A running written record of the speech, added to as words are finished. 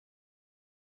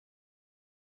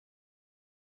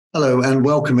Hello and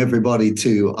welcome everybody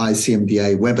to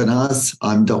ICMDA webinars.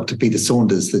 I'm Dr. Peter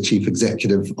Saunders, the Chief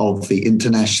Executive of the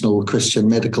International Christian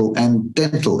Medical and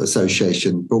Dental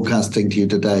Association, broadcasting to you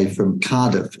today from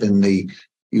Cardiff in the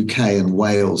UK and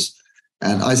Wales.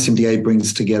 And ICMDA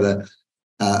brings together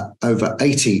over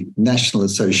 80 national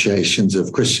associations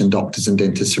of Christian doctors and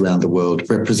dentists around the world,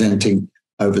 representing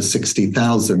over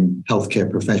 60,000 healthcare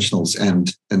professionals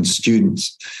and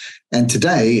students. And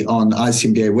today on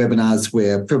ICMDA webinars,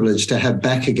 we're privileged to have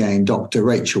back again Dr.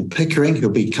 Rachael Pickering,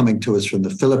 who'll be coming to us from the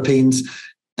Philippines,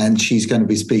 and she's going to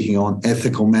be speaking on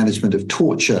ethical management of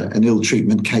torture and ill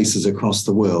treatment cases across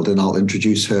the world. And I'll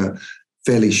introduce her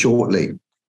fairly shortly.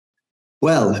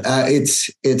 Well,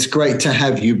 it's great to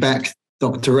have you back,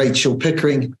 Dr. Rachael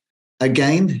Pickering,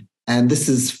 again. And this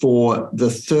is for the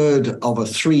third of a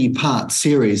three-part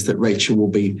series that Rachael will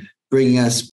be bringing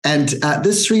us. And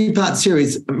this three-part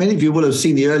series, many of you will have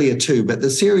seen the earlier two, but the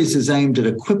series is aimed at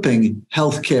equipping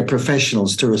healthcare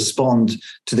professionals to respond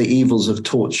to the evils of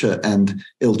torture and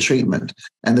ill treatment.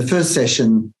 And the first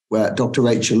session, where Dr.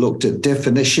 Rachael looked at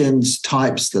definitions,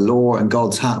 types, the law, and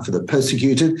God's heart for the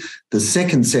persecuted. The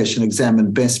second session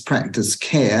examined best practice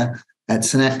care.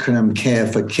 That's an acronym: CARE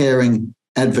for caring,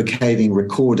 advocating,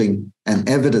 recording, and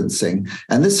evidencing.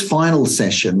 And this final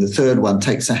session, the third one,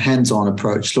 takes a hands-on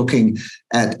approach, looking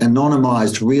at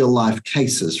anonymized real-life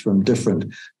cases from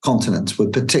different continents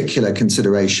with particular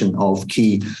consideration of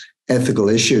key ethical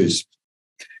issues.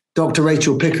 Dr.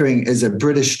 Rachael Pickering is a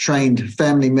British-trained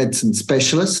family medicine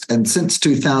specialist, and since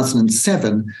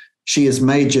 2007, she has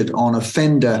majored on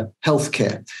offender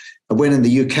healthcare. When in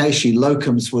the UK, she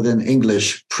locums within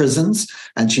English prisons,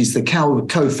 and she's the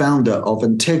co-founder of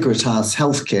Integritas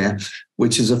Healthcare,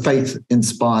 which is a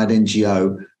faith-inspired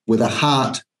NGO with a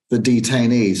heart for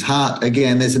detainees. Heart,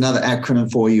 again, there's another acronym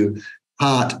for you.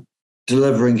 Heart,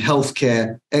 delivering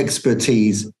healthcare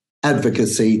expertise,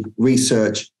 advocacy,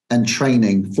 research, and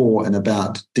training for and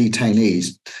about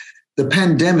detainees. The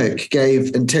pandemic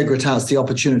gave Integritas the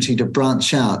opportunity to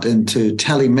branch out into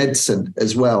telemedicine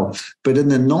as well. But in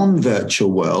the non-virtual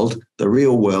world, the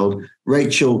real world,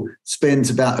 Rachael spends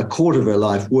about a quarter of her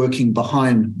life working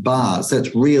behind bars.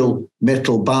 That's real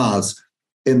metal bars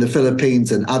in the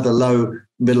Philippines and other low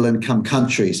middle-income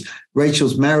countries.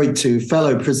 Rachel's married to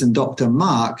fellow prison doctor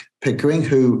Mark Pickering,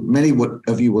 who many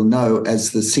of you will know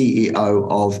as the CEO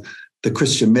of the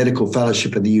Christian Medical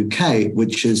Fellowship in the UK,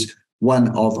 which is one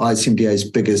of ICMDA's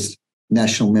biggest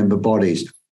national member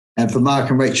bodies. And for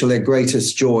Mark and Rachael, their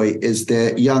greatest joy is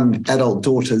their young adult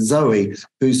daughter, Zoe,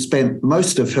 who spent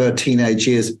most of her teenage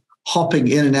years hopping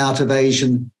in and out of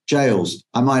Asian jails.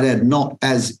 I might add, not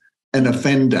as an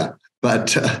offender,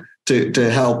 but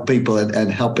to help people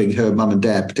and helping her mum and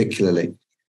dad particularly.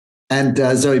 And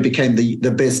Zoe became the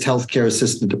best healthcare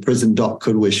assistant a prison doc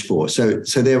could wish for. So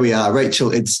there we are.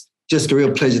 Rachael, it's just a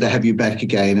real pleasure to have you back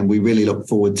again, and we really look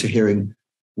forward to hearing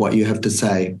what you have to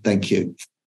say. Thank you.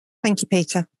 Thank you,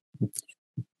 Peter.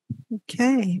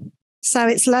 Okay, so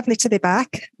it's lovely to be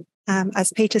back.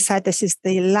 As Peter said, this is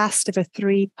the last of a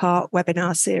three-part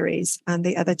webinar series, and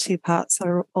the other two parts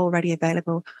are already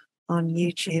available on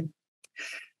YouTube.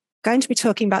 Going to be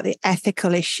talking about the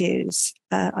ethical issues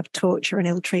of torture and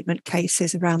ill treatment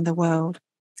cases around the world.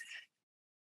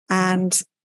 And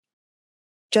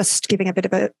just giving a bit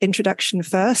of an introduction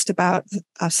first about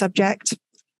our subject.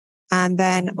 And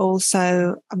then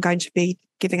also I'm going to be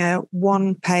giving a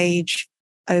one-page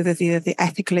overview of the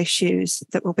ethical issues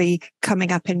that will be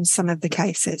coming up in some of the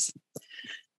cases.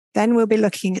 Then we'll be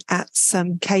looking at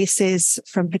some cases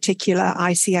from particular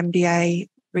ICMDA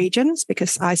regions,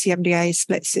 because ICMDA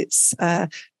splits its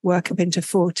work up into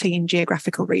 14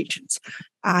 geographical regions.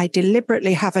 I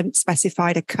deliberately haven't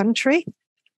specified a country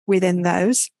within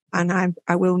those, and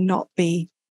I will not be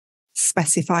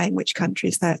specifying which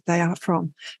countries that they are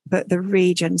from, but the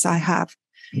regions I have.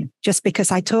 Just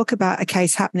because I talk about a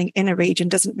case happening in a region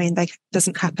doesn't mean they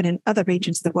doesn't happen in other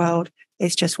regions of the world.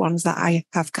 It's just ones that I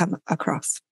have come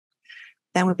across.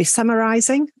 Then we'll be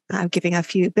summarizing, giving a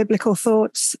few biblical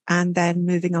thoughts, and then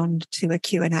moving on to a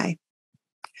Q&A.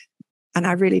 And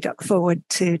I really look forward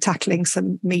to tackling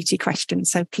some meaty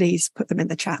questions, so please put them in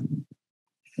the chat.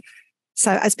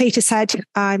 So as Peter said,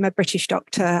 I'm a British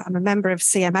doctor. I'm a member of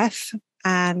CMF,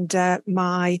 and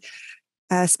my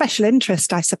special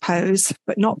interest, I suppose,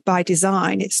 but not by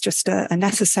design, it's just a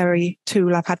necessary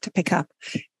tool I've had to pick up,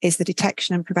 is the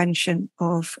detection and prevention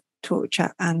of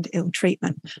torture and ill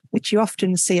treatment, which you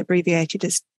often see abbreviated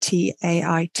as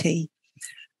TAIT.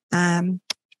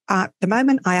 At the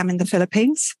moment, I am in the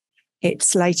Philippines.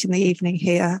 It's late in the evening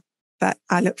here, but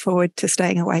I look forward to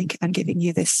staying awake and giving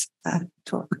you this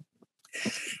talk.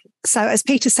 So as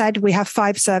Peter said, we have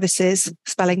 5 services,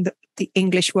 spelling the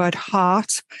English word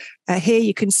heart. Here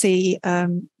you can see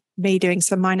me doing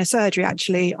some minor surgery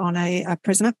actually on a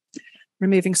prisoner,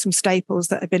 removing some staples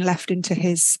that had been left into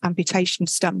his amputation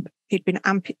stump.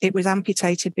 It was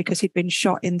amputated because he'd been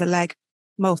shot in the leg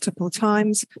multiple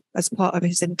times as part of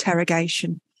his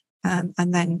interrogation.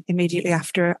 And then immediately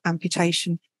after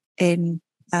amputation in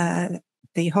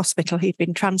the hospital, he'd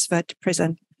been transferred to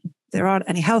prison. There aren't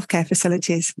any healthcare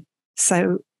facilities,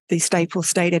 so the staples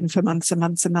stayed in for months and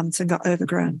months and months and got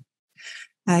overgrown.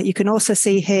 You can also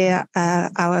see here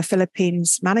our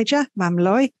Philippines manager, Mam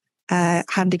Loy,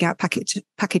 handing out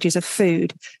packages of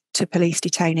food to police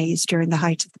detainees during the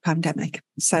height of the pandemic.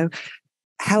 So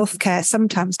healthcare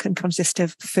sometimes can consist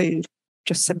of food,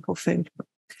 just simple food.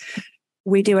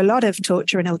 We do a lot of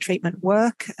torture and ill-treatment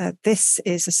work. This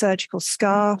is a surgical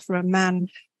scar for a man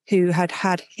who had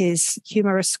had his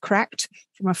humerus cracked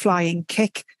from a flying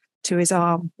kick to his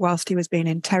arm whilst he was being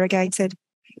interrogated.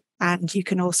 And you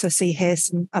can also see here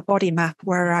a body map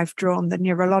where I've drawn the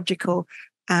neurological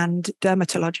and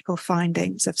dermatological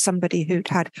findings of somebody who'd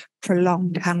had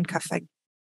prolonged handcuffing.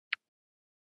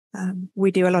 We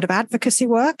do a lot of advocacy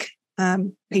work.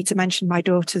 Peter mentioned my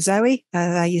daughter Zoe.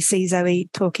 There you see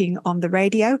Zoe talking on the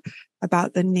radio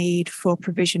about the need for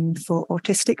provision for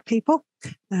autistic people.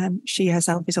 She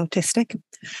herself is autistic.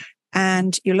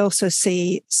 And you'll also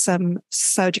see some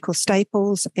surgical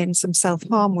staples in some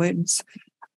self-harm wounds.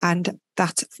 And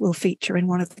that will feature in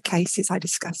one of the cases I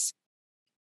discuss.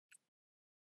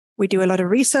 We do a lot of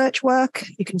research work.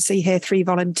 You can see here 3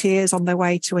 volunteers on their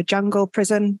way to a jungle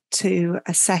prison to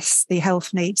assess the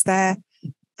health needs there.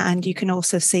 And you can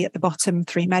also see at the bottom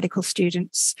 3 medical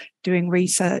students doing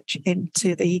research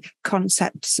into the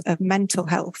concepts of mental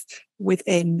health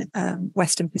within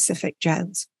Western Pacific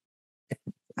jails.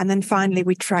 And then finally,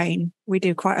 we train. We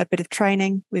do quite a bit of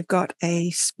training. We've got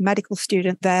a medical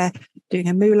student there doing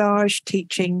a moulage,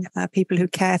 teaching people who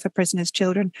care for prisoners'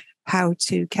 children how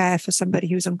to care for somebody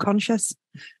who's unconscious.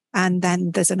 And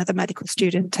then there's another medical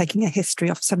student taking a history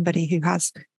of somebody who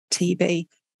has TB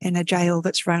in a jail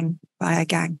that's run by a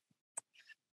gang.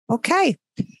 Okay.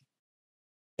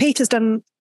 Peter's done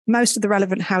most of the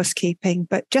relevant housekeeping,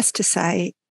 but just to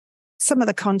say, some of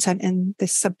the content in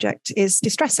this subject is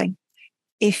distressing.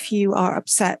 If you are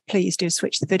upset, please do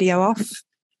switch the video off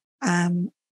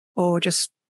or just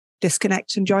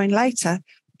disconnect and join later.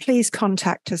 Please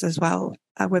contact us as well.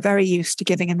 We're very used to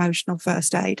giving emotional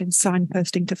first aid and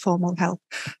signposting to formal help.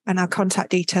 And our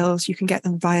contact details, you can get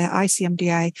them via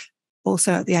ICMDA,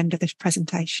 also at the end of this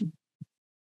presentation.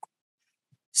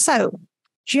 So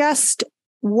just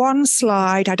one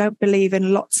slide. I don't believe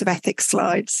in lots of ethics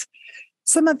slides.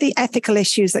 Some of the ethical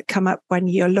issues that come up when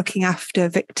you're looking after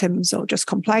victims or just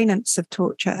complainants of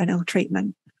torture and ill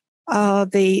treatment are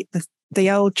the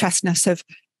old chestnuts of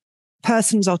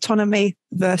person's autonomy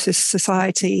versus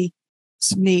society's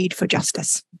need for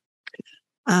justice.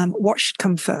 What should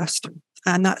come first?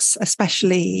 And that's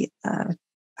especially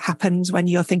happens when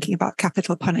you're thinking about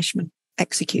capital punishment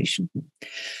execution.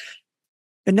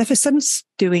 Beneficence,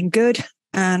 doing good,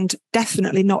 and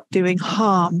definitely not doing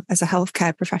harm as a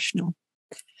healthcare professional.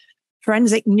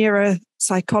 Forensic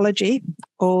neuropsychology,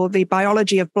 or the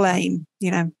biology of blame,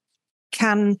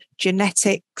 can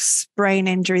genetics, brain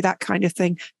injury, that kind of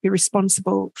thing, be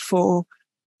responsible for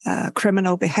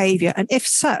criminal behavior? And if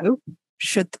so,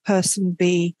 should the person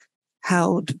be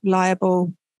held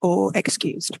liable or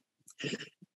excused?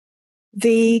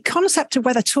 The concept of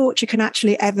whether torture can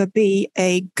actually ever be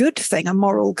a good thing, a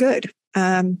moral good.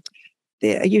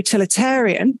 A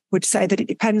utilitarian would say that it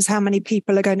depends how many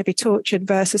people are going to be tortured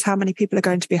versus how many people are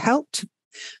going to be helped.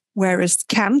 Whereas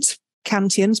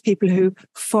Kantians, people who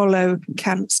follow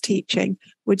Kant's teaching,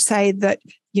 would say that,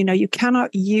 you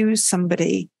cannot use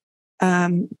somebody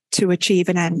to achieve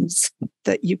an end,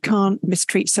 that you can't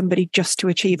mistreat somebody just to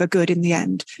achieve a good in the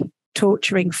end.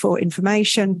 Torturing for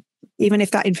information, even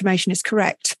if that information is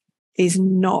correct, is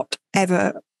not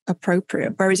ever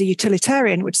appropriate. Whereas a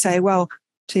utilitarian would say, well,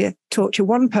 to torture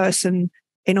one person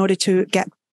in order to get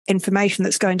information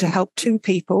that's going to help 2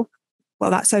 people, well,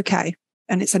 that's okay.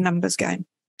 And it's a numbers game.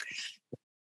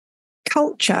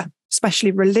 Culture,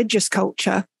 especially religious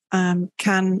culture,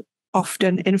 can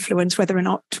often influence whether or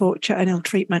not torture and ill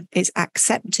treatment is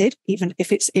accepted, even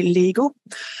if it's illegal.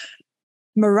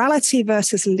 Morality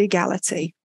versus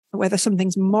legality, whether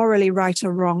something's morally right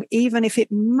or wrong, even if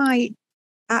it might,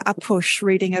 at a push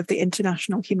reading of the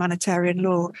international humanitarian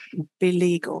law, be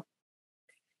legal.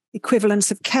 Equivalence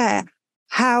of care,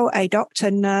 how a doctor,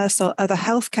 nurse, or other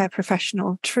healthcare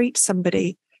professional treats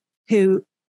somebody who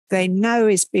they know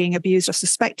is being abused or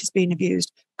suspect is being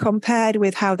abused, compared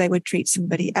with how they would treat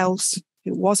somebody else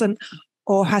who wasn't,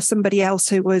 or has somebody else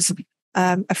who was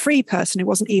a free person who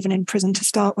wasn't even in prison to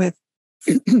start with.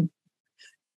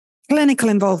 Clinical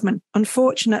involvement,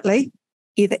 unfortunately,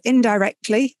 either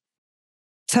indirectly,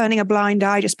 turning a blind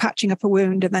eye, just patching up a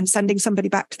wound and then sending somebody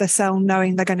back to their cell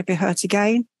knowing they're going to be hurt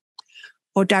again,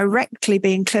 or directly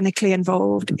being clinically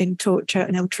involved in torture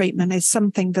and ill treatment, is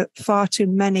something that far too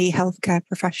many healthcare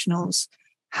professionals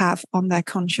have on their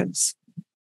conscience.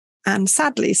 And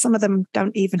sadly, some of them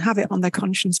don't even have it on their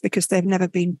conscience because they've never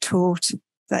been taught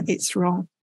that it's wrong.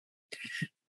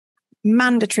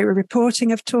 Mandatory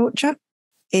reporting of torture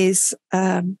is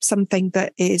something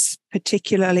that is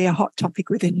particularly a hot topic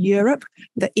within Europe,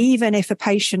 that even if a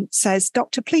patient says,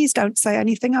 "Doctor, please don't say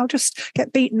anything, I'll just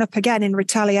get beaten up again in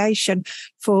retaliation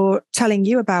for telling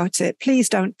you about it. Please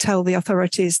don't tell the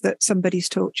authorities that somebody's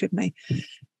tortured me."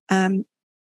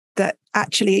 That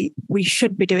actually we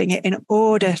should be doing it in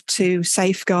order to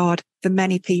safeguard the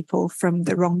many people from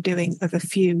the wrongdoing of a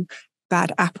few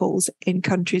bad apples in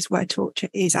countries where torture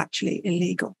is actually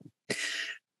illegal.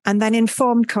 And then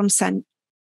informed consent,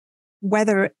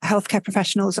 whether healthcare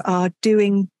professionals are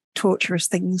doing torturous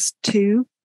things to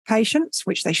patients,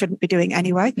 which they shouldn't be doing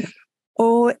anyway,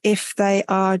 or if they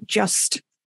are just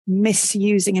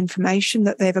misusing information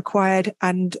that they've acquired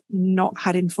and not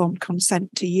had informed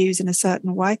consent to use in a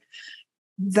certain way.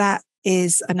 That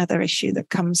is another issue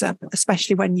that comes up,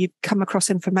 especially when you come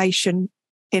across information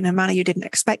in a manner you didn't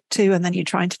expect to, and then you're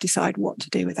trying to decide what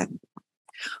to do with it.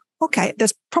 Okay,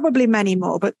 there's probably many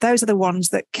more, but those are the ones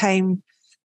that came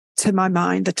to my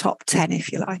mind, the top 10,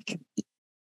 if you like.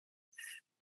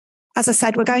 As I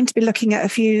said, we're going to be looking at a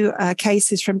few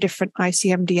cases from different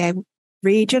ICMDA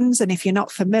regions. And if you're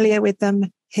not familiar with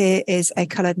them, here is a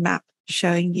coloured map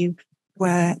showing you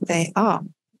where they are.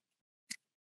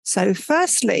 So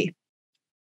firstly,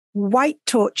 white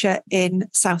torture in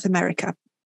South America.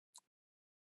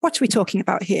 What are we talking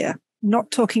about here?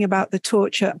 Not talking about the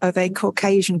torture of a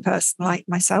Caucasian person like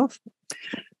myself.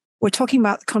 We're talking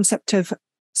about the concept of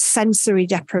sensory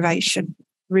deprivation,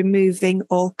 removing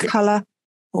all colour,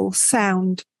 all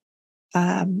sound,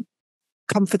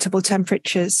 comfortable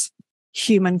temperatures,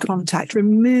 human contact,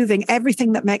 removing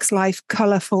everything that makes life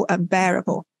colourful and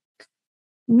bearable.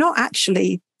 Not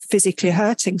actually physically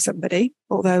hurting somebody,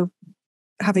 although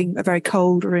having a very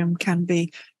cold room can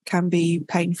be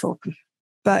painful.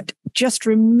 But just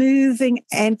removing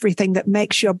everything that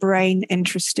makes your brain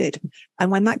interested. And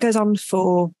when that goes on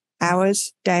for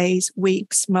hours, days,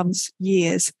 weeks, months,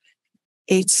 years,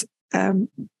 it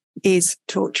is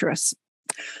torturous.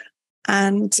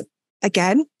 And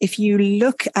again, if you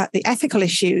look at the ethical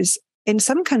issues, in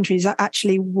some countries that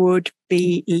actually would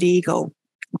be legal,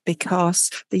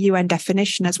 because the UN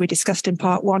definition, as we discussed in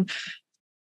part 1,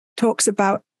 talks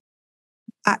about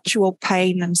actual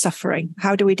pain and suffering.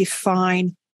 How do we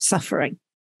define suffering?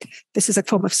 This is a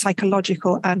form of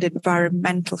psychological and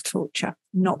environmental torture,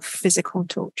 not physical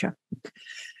torture.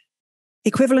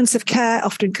 Equivalence of care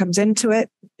often comes into it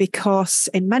because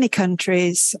in many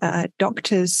countries,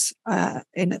 doctors,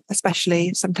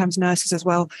 especially sometimes nurses as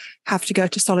well, have to go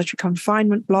to solitary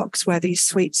confinement blocks where these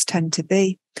suites tend to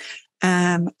be.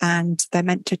 And they're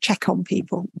meant to check on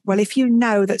people. Well, if you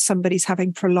know that somebody's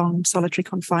having prolonged solitary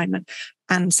confinement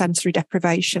and sensory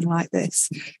deprivation like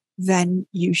this, then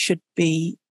you should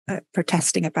be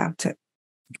protesting about it.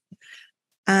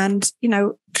 And,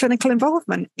 clinical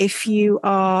involvement. If you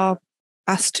are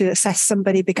asked to assess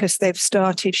somebody because they've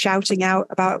started shouting out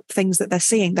about things that they're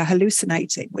seeing, they're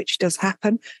hallucinating, which does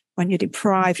happen when you're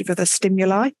deprived of other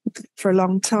stimuli for a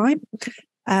long time.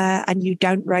 And you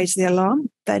don't raise the alarm,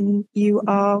 then you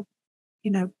are,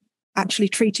 actually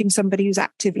treating somebody who's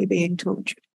actively being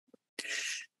tortured.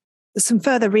 There's some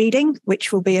further reading,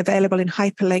 which will be available in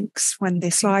hyperlinks when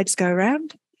the slides go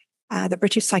around. The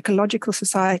British Psychological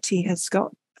Society has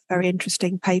got a very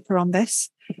interesting paper on this.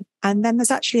 And then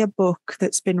there's actually a book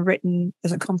that's been written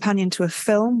as a companion to a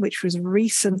film, which was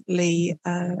recently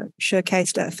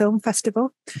showcased at a film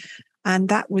festival. And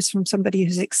that was from somebody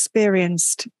who's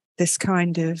experienced this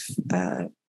kind of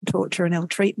torture and ill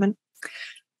treatment.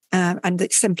 And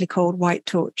it's simply called White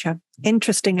Torture.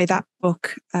 Interestingly, that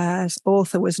book's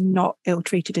author was not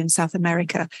ill-treated in South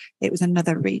America. It was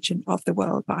another region of the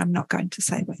world, but I'm not going to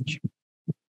say which.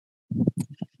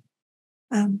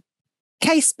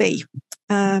 Case B.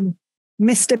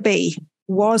 Mr. B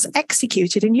was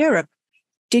executed in Europe.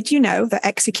 Did you know that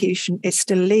execution is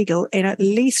still legal in at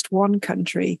least one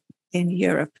country in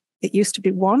Europe? It used to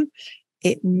be one.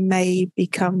 It may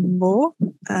become more.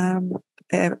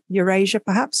 Eurasia,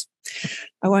 perhaps.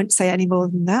 I won't say any more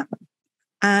than that.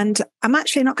 And I'm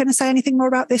actually not going to say anything more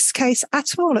about this case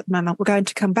at all at the moment. We're going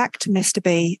to come back to Mr.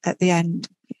 B at the end.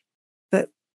 But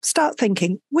start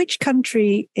thinking, which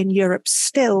country in Europe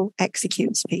still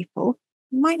executes people?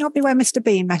 Might not be where Mr.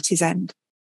 B met his end.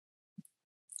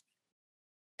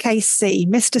 Case C.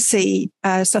 Mr. C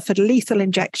suffered lethal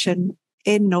injection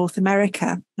in North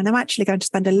America. And I'm actually going to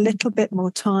spend a little bit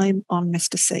more time on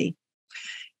Mr. C.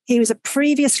 He was a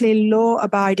previously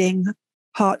law-abiding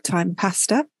part-time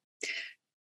pastor.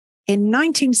 In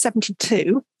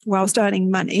 1972, whilst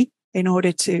earning money in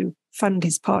order to fund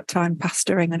his part-time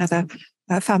pastoring and other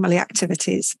family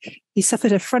activities, he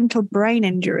suffered a frontal brain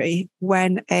injury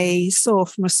when a saw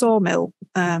from a sawmill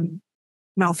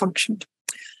malfunctioned.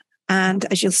 And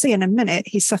as you'll see in a minute,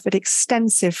 he suffered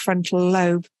extensive frontal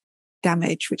lobe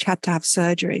damage, which had to have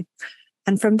surgery.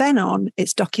 And from then on,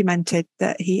 it's documented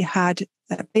that he had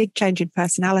a big change in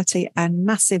personality and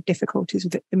massive difficulties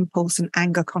with impulse and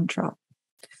anger control.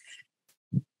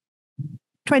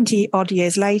 20 odd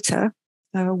years later,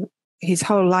 his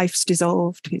whole life's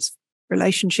dissolved, his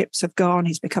relationships have gone,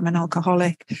 he's become an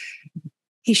alcoholic.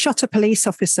 He shot a police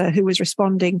officer who was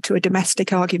responding to a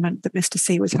domestic argument that Mr.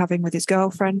 C was having with his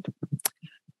girlfriend.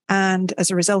 And as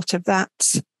a result of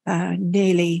that,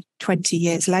 nearly 20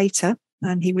 years later,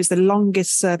 and he was the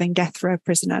longest serving death row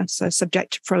prisoner, so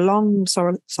subjected for a long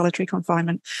solitary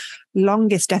confinement,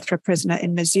 longest death row prisoner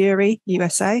in Missouri,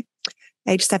 USA.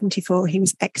 Age 74, he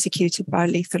was executed by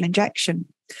lethal injection.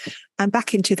 And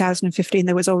back in 2015,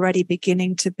 there was already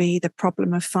beginning to be the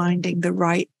problem of finding the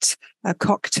right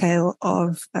cocktail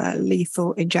of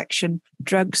lethal injection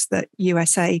drugs that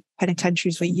USA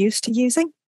penitentiaries were used to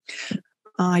using.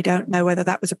 I don't know whether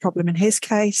that was a problem in his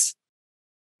case,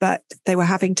 but they were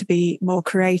having to be more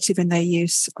creative in their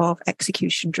use of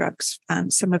execution drugs.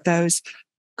 And some of those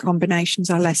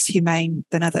combinations are less humane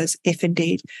than others, if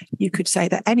indeed you could say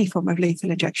that any form of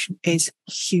lethal injection is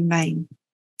humane.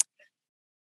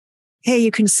 Here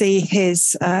you can see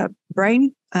his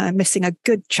brain missing a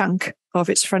good chunk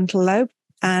of its frontal lobe.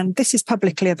 And this is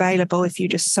publicly available. If you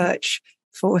just search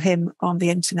for him on the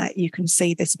internet, you can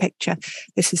see this picture.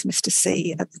 This is Mr.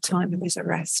 C at the time of his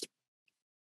arrest.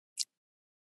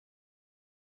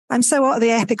 And so what are the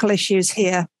ethical issues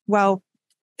here? Well,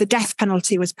 the death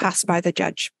penalty was passed by the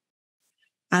judge.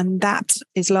 And that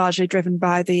is largely driven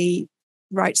by the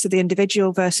rights of the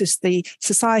individual versus the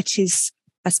society's,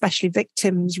 especially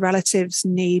victims, relatives'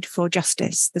 need for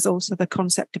justice. There's also the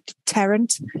concept of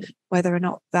deterrent, whether or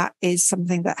not that is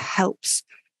something that helps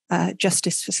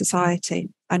justice for society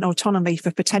and autonomy for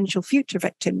potential future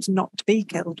victims not to be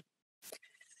killed.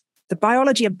 The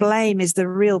biology of blame is the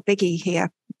real biggie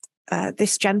here.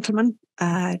 This gentleman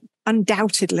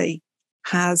undoubtedly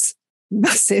has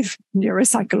massive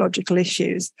neuropsychological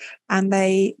issues, and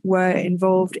they were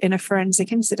involved in a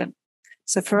forensic incident.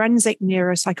 So forensic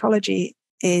neuropsychology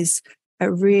is a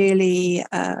really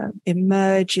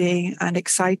emerging and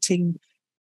exciting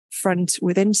front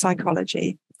within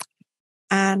psychology.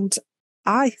 And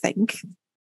I think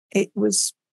it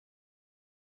was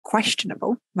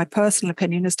questionable, my personal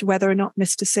opinion, as to whether or not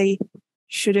Mr. C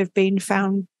should have been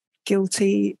found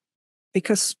guilty,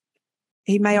 because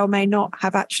he may or may not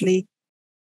have actually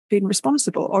been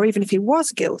responsible, or even if he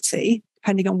was guilty,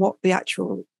 depending on what the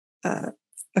actual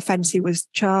offence he was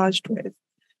charged with,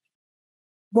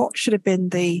 what should have been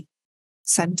the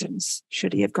sentence?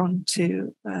 Should he have gone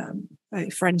to a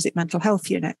forensic mental health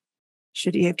unit?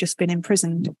 Should he have just been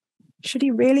imprisoned? Should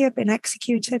he really have been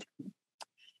executed?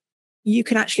 You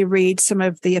can actually read some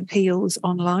of the appeals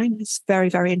online. It's very,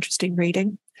 very interesting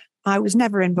reading. I was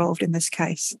never involved in this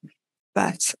case,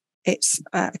 but it's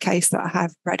a case that I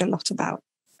have read a lot about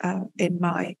in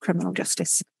my criminal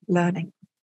justice learning.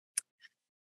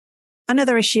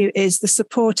 Another issue is the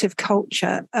supportive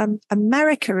culture.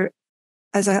 America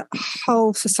as a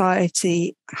whole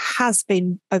society has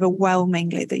been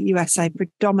overwhelmingly, the USA,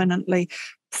 predominantly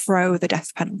pro the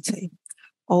death penalty,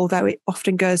 although it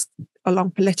often goes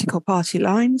along political party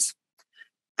lines.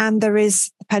 And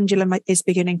the pendulum is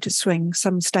beginning to swing.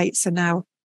 Some states are now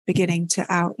beginning to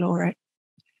outlaw it.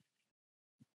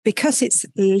 Because it's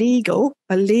legal,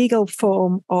 a legal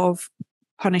form of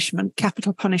punishment,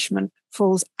 capital punishment,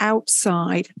 falls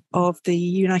outside of the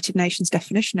United Nations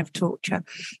definition of torture.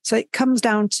 So it comes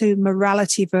down to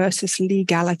morality versus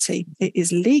legality. It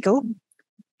is legal,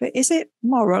 but is it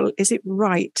moral? Is it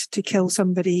right to kill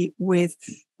somebody with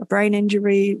a brain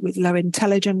injury, with low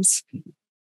intelligence,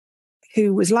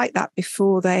 who was like that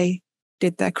before they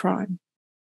did their crime?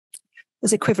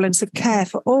 There's equivalence of care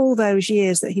for all those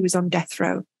years that he was on death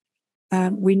row.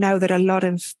 We know that a lot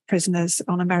of prisoners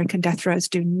on American death rows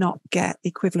do not get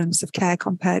equivalents of care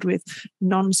compared with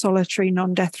non-solitary,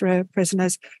 non-death row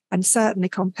prisoners, and certainly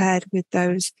compared with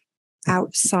those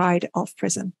outside of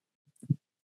prison.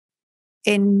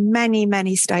 In many,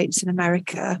 many states in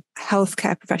America,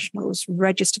 healthcare professionals,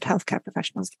 registered healthcare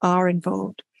professionals, are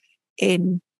involved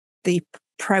in the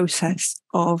process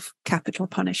of capital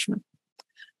punishment.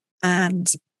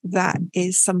 And that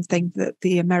is something that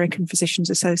the American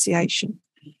Physicians Association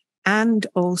and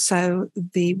also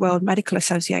the World Medical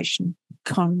Association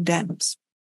condemns.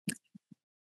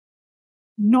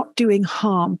 Not doing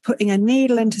harm, putting a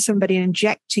needle into somebody and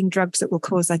injecting drugs that will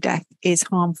cause their death is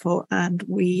harmful. And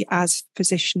we as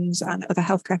physicians and other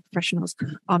healthcare professionals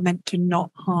are meant to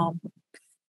not harm.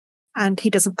 And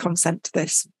he doesn't consent to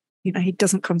this. He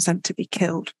doesn't consent to be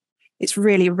killed. It's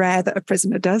really rare that a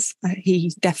prisoner does.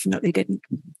 He definitely didn't.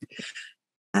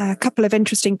 A couple of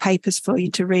interesting papers for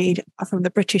you to read from the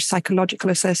British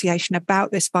Psychological Association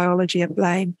about this biology of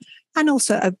blame, and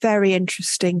also a very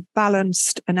interesting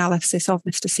balanced analysis of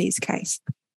Mr. C's case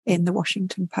in the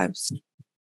Washington Post.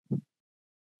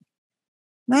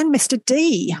 Then Mr.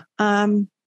 D,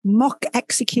 mock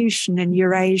execution in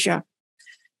Eurasia.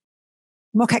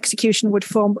 Mock execution would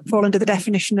fall under the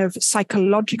definition of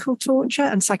psychological torture,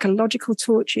 and psychological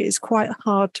torture is quite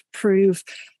hard to prove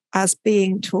as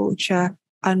being torture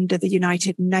under the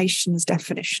United Nations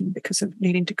definition because of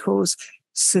needing to cause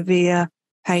severe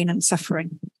pain and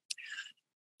suffering.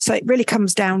 So it really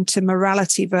comes down to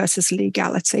morality versus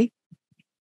legality.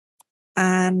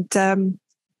 And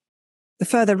the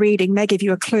further reading may give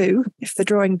you a clue, if the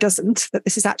drawing doesn't, that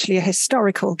this is actually a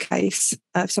historical case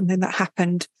of something that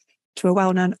happened to a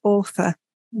well-known author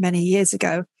many years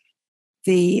ago.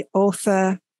 The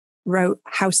author wrote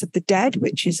House of the Dead,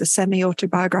 which is a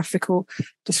semi-autobiographical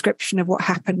description of what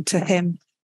happened to him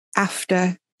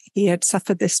after he had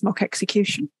suffered this mock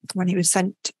execution when he was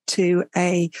sent to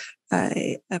a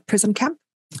prison camp.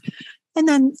 And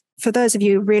then for those of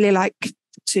you who really like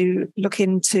to look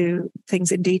into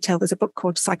things in detail, there's a book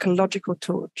called Psychological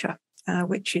Torture,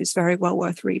 which is very well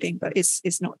worth reading, but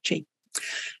is not cheap.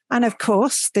 And of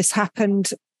course, this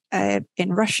happened in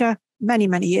Russia many,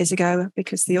 many years ago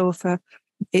because the author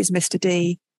is Mr.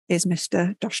 D, is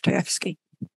Mr. Dostoevsky.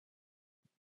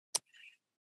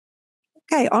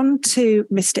 Okay, on to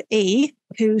Mr. E,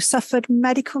 who suffered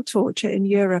medical torture in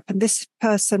Europe. And this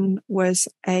person was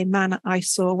a man I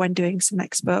saw when doing some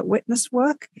expert witness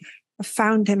work. I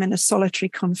found him in a solitary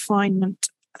confinement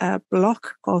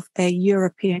block of a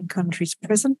European country's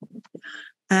prison.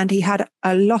 And he had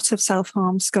a lot of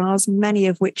self-harm scars, many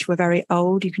of which were very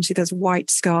old. You can see those white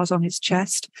scars on his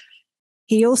chest.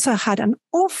 He also had an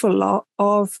awful lot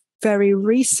of very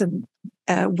recent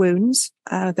wounds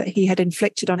that he had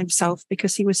inflicted on himself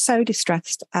because he was so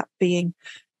distressed at being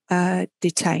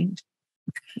detained.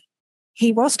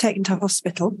 He was taken to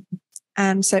hospital.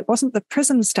 And so it wasn't the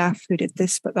prison staff who did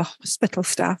this, but the hospital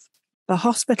staff. The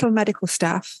hospital medical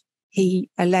staff, he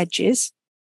alleges,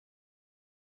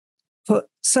 put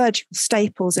surgical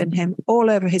staples in him all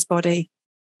over his body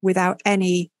without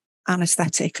any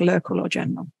anaesthetic, local or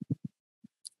general,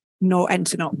 nor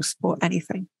Entonox or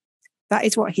anything. That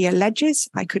is what he alleges.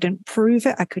 I couldn't prove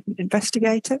it. I couldn't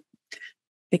investigate it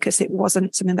because it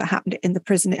wasn't something that happened in the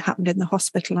prison. It happened in the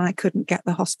hospital and I couldn't get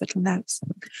the hospital notes.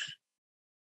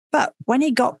 But when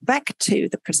he got back to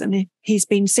the prison, he's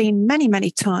been seen many,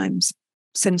 many times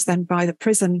since then by the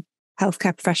prison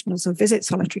healthcare professionals who visit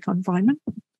solitary confinement.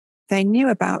 They knew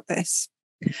about this.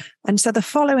 And so the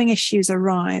following issues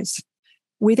arise.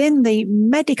 Within the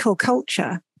medical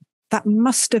culture, that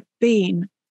must have been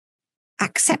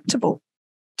acceptable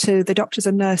to the doctors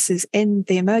and nurses in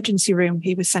the emergency room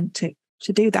he was sent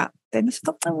to do that. They must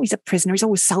have thought, oh, he's a prisoner. He's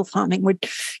always self-harming.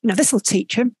 This will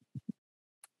teach him.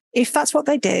 If that's what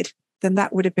they did, then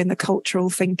that would have been the cultural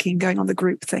thinking going on, the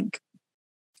group think.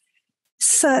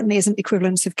 Certainly isn't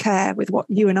equivalence of care with what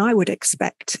you and I would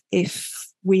expect if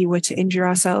we were to injure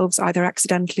ourselves either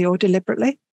accidentally or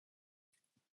deliberately.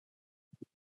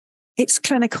 It's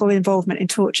clinical involvement in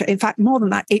torture. In fact, more than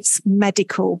that, it's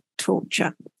medical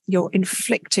torture. You're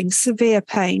inflicting severe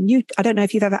pain. I don't know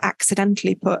if you've ever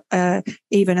accidentally put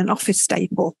even an office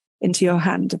staple into your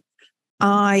hand.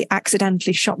 I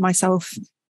accidentally shot myself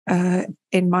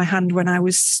in my hand when I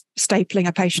was stapling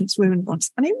a patient's wound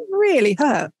once, and it really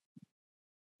hurt.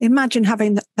 Imagine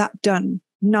having that done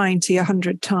 90,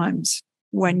 100 times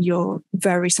when you're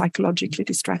very psychologically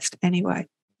distressed anyway.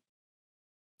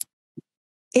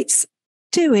 It's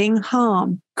doing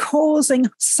harm, causing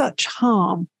such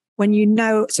harm when you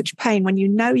know such pain, when you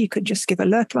know you could just give a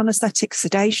local anesthetic,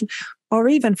 sedation, or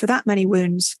even for that many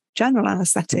wounds, general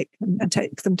anaesthetic and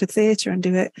take them to theatre and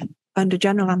do it under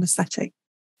general anaesthetic.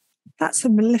 That's a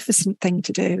maleficent thing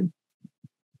to do.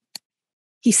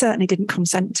 He certainly didn't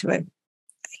consent to it.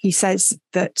 He says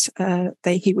that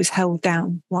he was held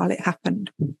down while it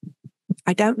happened.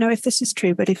 I don't know if this is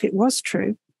true, but if it was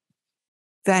true,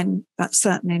 then that's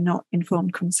certainly not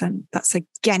informed consent. That's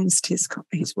against his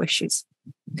wishes.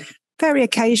 Very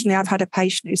occasionally, I've had a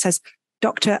patient who says,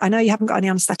 "Doctor, I know you haven't got any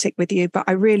anaesthetic with you, but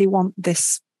I really want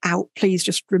this out. Please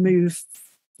just remove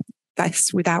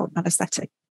this without anaesthetic."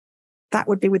 That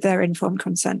would be with their informed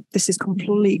consent. This is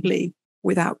completely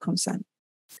without consent.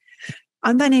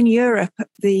 And then in Europe,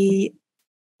 the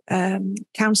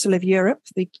Council of Europe,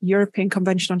 the European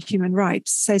Convention on Human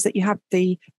Rights, says that you have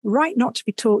the right not to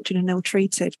be tortured and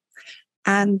ill-treated.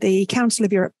 And the Council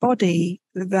of Europe body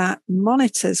that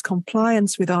monitors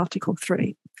compliance with Article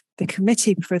 3, the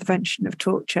Committee for Prevention of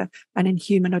Torture and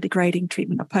Inhuman or Degrading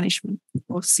Treatment or Punishment,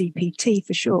 or CPT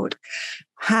for short,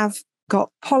 have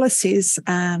got policies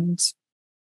and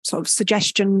sort of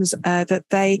suggestions that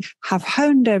they have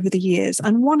honed over the years.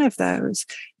 And one of those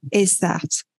is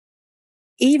that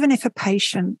even if a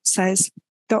patient says,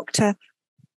 "Doctor,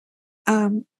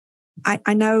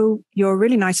 I know you're a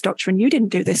really nice doctor and you didn't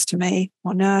do this to me,"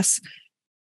 or "Nurse,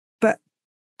 but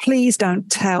please don't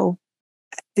tell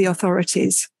the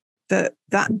authorities that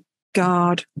that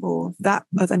guard or that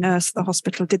other nurse at the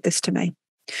hospital did this to me.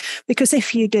 Because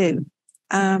if you do,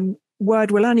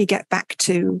 word will only get back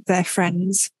to their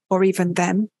friends or even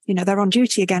them. You know, they're on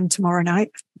duty again tomorrow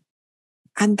night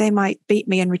and they might beat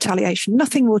me in retaliation.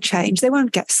 Nothing will change. They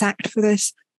won't get sacked for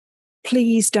this.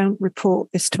 Please don't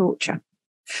report this torture."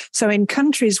 So in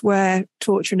countries where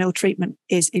torture and ill treatment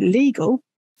is illegal,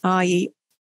 i.e.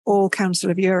 all Council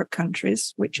of Europe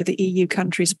countries, which are the EU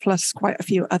countries plus quite a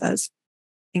few others,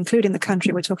 including the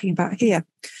country we're talking about here,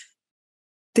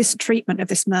 this treatment of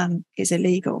this man is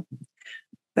illegal.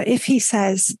 But if he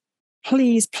says,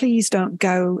 please don't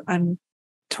go and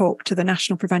talk to the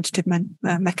National Preventative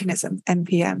Mechanism,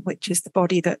 NPM, which is the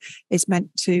body that is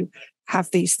meant to have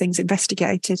these things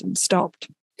investigated and stopped,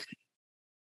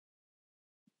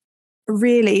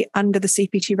 really, under the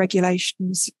CPT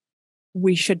regulations,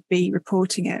 we should be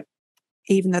reporting it,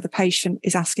 even though the patient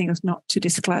is asking us not to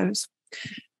disclose.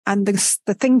 And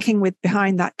the thinking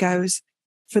behind that goes,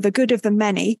 for the good of the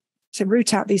many, to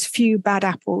root out these few bad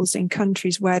apples in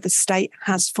countries where the state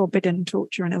has forbidden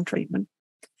torture and ill treatment.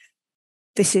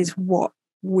 This is what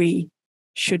we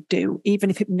should do, even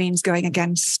if it means going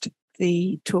against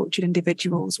the tortured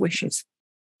individual's wishes.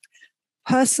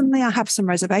 Personally, I have some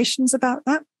reservations about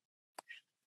that.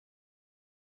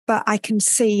 But I can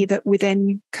see that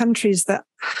within countries that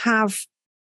have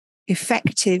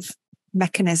effective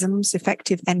mechanisms,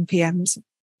 effective NPMs,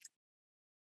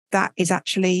 that is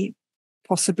actually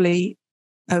possibly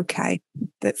okay.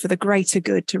 That for the greater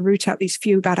good, to root out these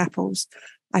few bad apples,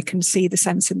 I can see the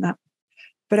sense in that.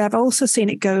 But I've also seen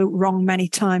it go wrong many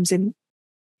times in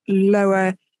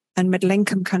lower and middle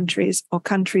income countries, or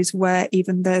countries where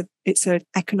even though it's an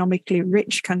economically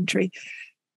rich country,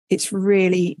 it's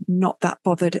really not that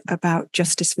bothered about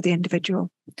justice for the individual.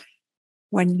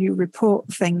 When you report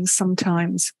things,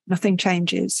 sometimes nothing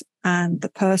changes, and the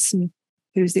person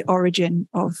who's the origin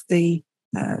of the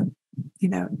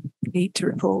need to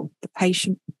report, the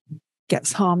patient,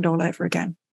 gets harmed all over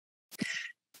again.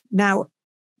 Now,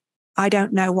 I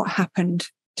don't know what happened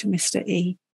to Mr.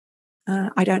 E.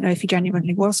 I don't know if he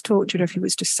genuinely was tortured or if he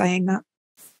was just saying that,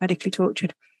 medically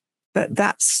tortured. But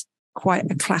that's quite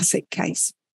a classic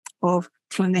case of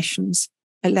clinicians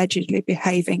allegedly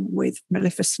behaving with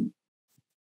maleficence.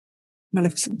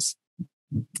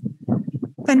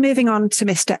 Then moving on to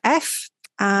Mr. F,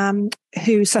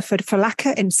 who suffered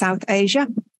phylacca in South Asia.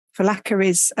 Phylacca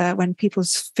is when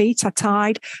people's feet are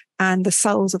tied and the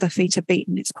soles of the feet are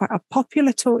beaten. It's quite a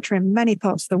popular torture in many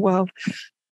parts of the world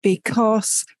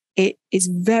because it is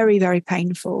very, very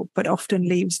painful, but often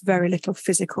leaves very little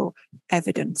physical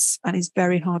evidence and is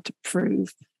very hard to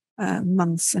prove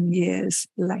months and years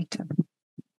later.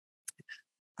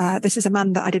 This is a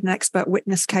man that I did an expert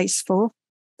witness case for.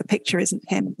 The picture isn't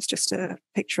him. It's just a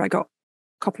picture I got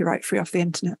copyright free off the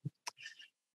internet.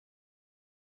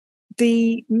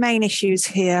 The main issues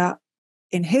here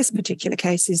in his particular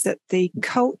case is that the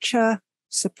culture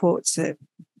supports it.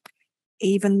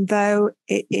 Even though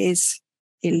it is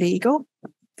illegal,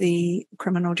 the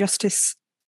criminal justice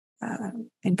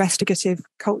investigative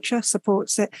culture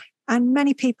supports it, and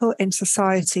many people in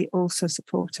society also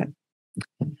support it.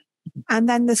 And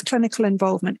then there's clinical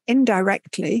involvement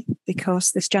indirectly,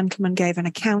 because this gentleman gave an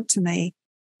account to me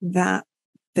that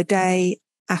the day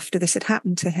after this had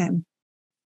happened to him,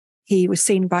 he was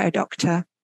seen by a doctor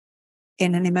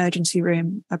in an emergency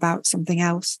room about something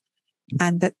else,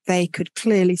 and that they could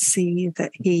clearly see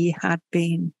that he had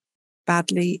been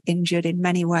badly injured in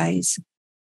many ways.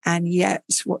 And yet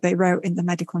what they wrote in the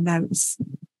medical notes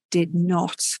did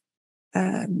not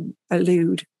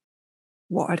allude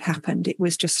what had happened. It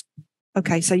was just,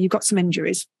 okay, so you've got some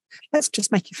injuries. Let's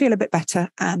just make you feel a bit better,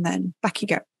 and then back you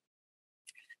go.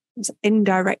 It's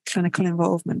indirect clinical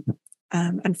involvement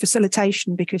and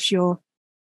facilitation, because you're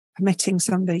permitting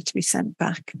somebody to be sent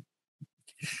back.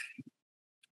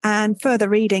 And further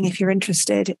reading, if you're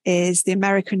interested, is the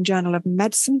American Journal of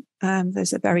Medicine.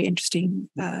 There's a very interesting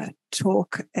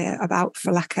talk about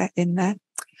Falaka in there.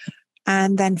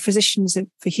 And then Physicians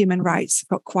for Human Rights have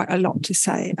got quite a lot to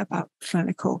say about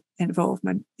clinical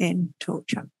involvement in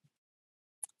torture.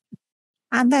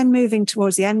 And then moving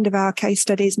towards the end of our case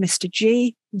studies, Mr.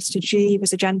 G. Mr. G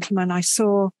was a gentleman I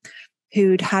saw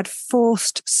who'd had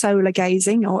forced solar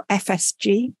gazing, or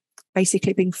FSG,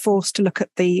 basically being forced to look at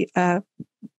the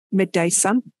midday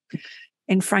sun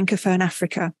in Francophone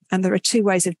Africa. And there are two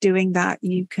ways of doing that.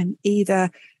 You can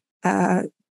either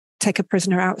take a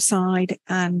prisoner outside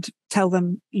and tell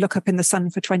them, look up in the sun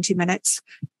for 20 minutes.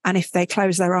 And if they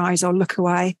close their eyes or look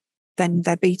away, then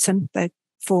they're beaten. They're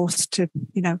forced to,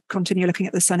 continue looking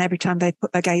at the sun. Every time they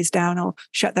put their gaze down or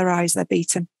shut their eyes, they're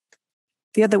beaten.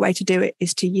 The other way to do it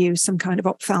is to use some kind of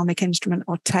ophthalmic instrument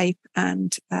or tape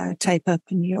and tape up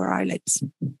in your eyelids.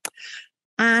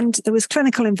 And there was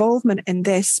clinical involvement in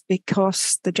this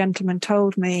because the gentleman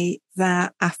told me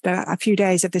that after a few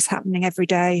days of this happening every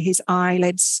day, his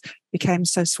eyelids became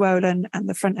so swollen and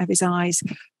the front of his eyes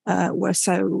were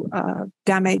so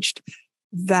damaged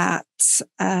that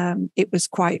it was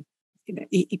quite,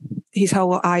 his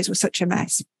whole eyes were such a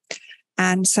mess.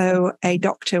 And so a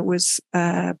doctor was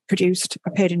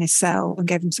appeared in his cell and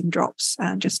gave him some drops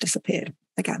and just disappeared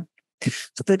again.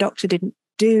 So the doctor didn't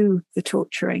do the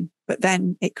torturing, but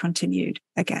then it continued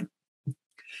again.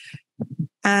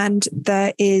 And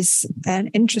there is an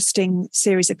interesting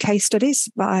series of case studies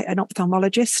by an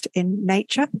ophthalmologist in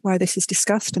Nature where this is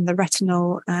discussed, and the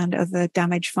retinal and other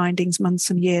damage findings months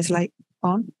and years later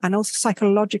on, and also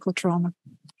psychological trauma.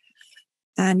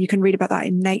 And you can read about that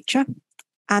in Nature.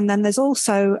 And then there's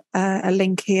also a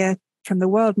link here from the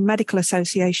World Medical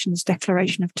Association's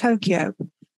Declaration of Tokyo,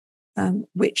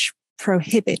 which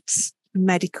prohibits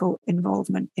medical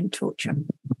involvement in torture.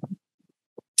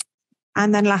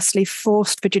 And then lastly,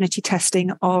 forced virginity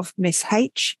testing of Miss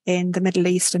H in the Middle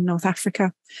East and North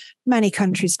Africa. Many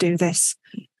countries do this,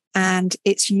 and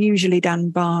it's usually done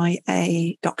by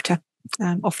a doctor,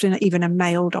 often even a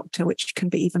male doctor, which can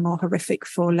be even more horrific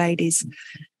for ladies.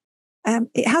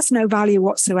 It has no value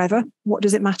whatsoever. What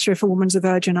does it matter if a woman's a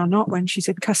virgin or not when she's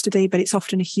in custody? But it's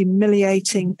often a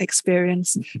humiliating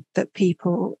experience that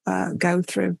people go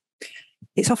through.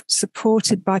 It's often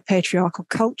supported by patriarchal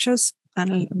cultures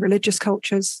and religious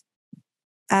cultures.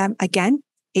 Again,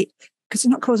 because it's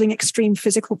not causing extreme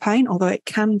physical pain, although it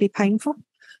can be painful,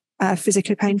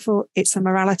 physically painful. It's a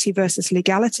morality versus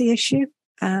legality issue.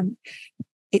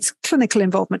 It's clinical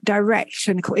involvement, direct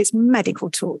clinical. It's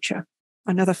medical torture,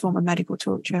 another form of medical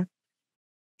torture.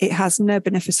 It has no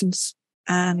beneficence,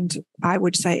 and I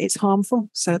would say it's harmful.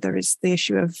 So there is the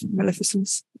issue of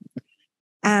maleficence.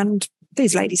 And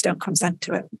these ladies don't consent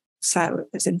to it. So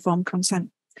there's informed consent.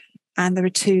 And there are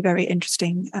two very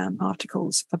interesting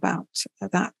articles about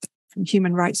that from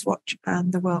Human Rights Watch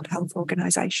and the World Health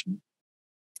Organization.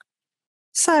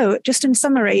 So just in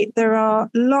summary, there are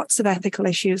lots of ethical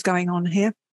issues going on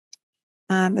here.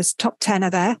 There's top 10 are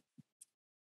there.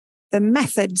 The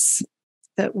methods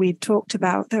that we've talked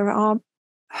about, there are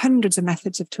hundreds of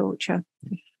methods of torture,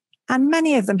 and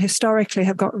many of them historically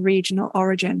have got regional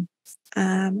origin.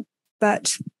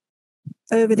 But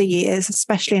over the years,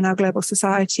 especially in our global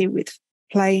society with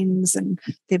planes and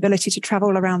the ability to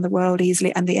travel around the world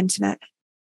easily and the internet,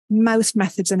 most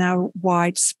methods are now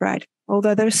widespread,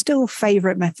 although there are still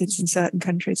favorite methods in certain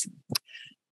countries.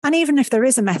 And even if there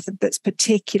is a method that's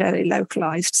particularly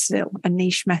localized still, a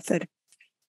niche method,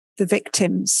 the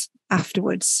victims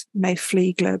afterwards may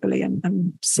flee globally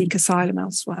and seek asylum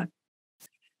elsewhere.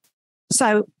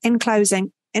 So in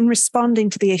closing, in responding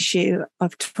to the issue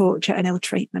of torture and ill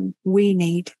treatment, we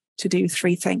need to do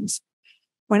three things.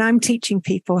 When I'm teaching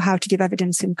people how to give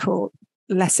evidence in court,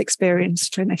 less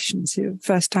experienced clinicians who are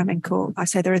first time in court, I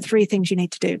say there are three things you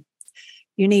need to do.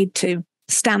 You need to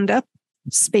stand up,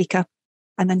 speak up,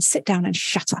 and then sit down and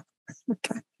shut up.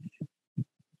 Okay.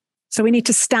 So we need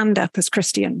to stand up as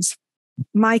Christians.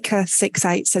 Micah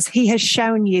 6:8 says, "He has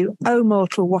shown you, O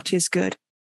mortal, what is good.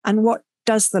 And what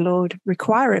does the Lord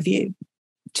require of you?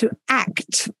 To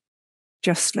act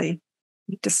justly."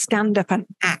 You need to stand up and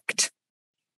act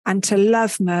and to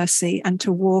love mercy and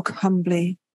to walk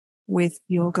humbly with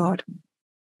your God.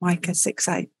 Micah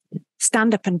 6:8.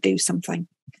 Stand up and do something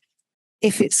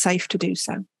if it's safe to do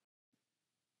so.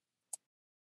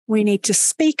 We need to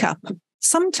speak up.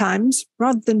 Sometimes,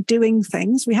 rather than doing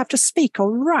things, we have to speak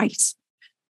or write.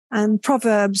 And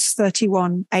Proverbs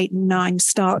 31:8 and 9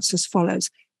 starts as follows.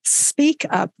 Speak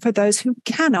up for those who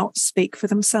cannot speak for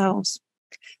themselves.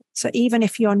 So even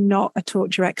if you're not a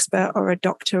torture expert or a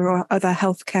doctor or other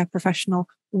healthcare professional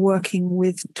working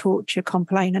with torture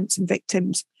complainants and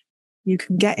victims, you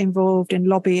can get involved in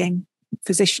lobbying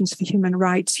Physicians for Human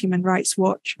Rights, Human Rights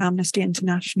Watch, Amnesty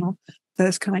International,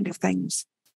 those kind of things.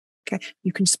 Okay,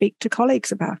 you can speak to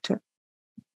colleagues about it.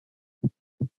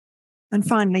 And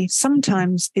finally,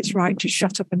 sometimes it's right to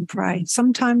shut up and pray.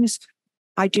 Sometimes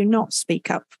I do not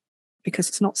speak up because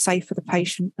it's not safe for the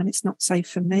patient and it's not safe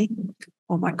for me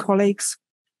or my colleagues.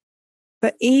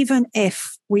 But even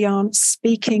if we aren't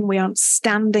speaking, we aren't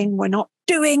standing, we're not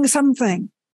doing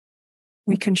something,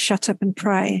 we can shut up and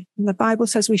pray. And the Bible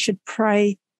says we should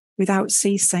pray without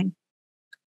ceasing.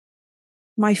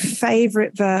 My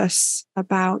favorite verse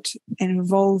about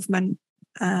involvement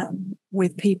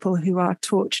with people who are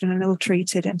tortured and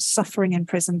ill-treated and suffering in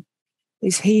prison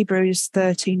is Hebrews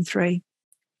 13:3.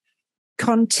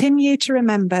 Continue to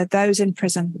remember those in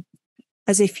prison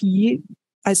as if you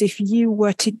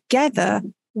were together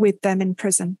with them in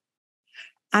prison,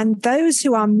 and those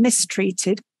who are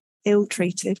mistreated,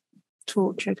 ill-treated,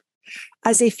 tortured,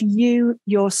 as if you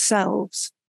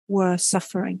yourselves were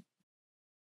suffering,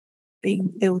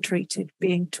 being ill-treated,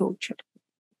 being tortured.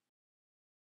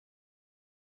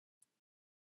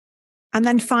 And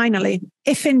then finally,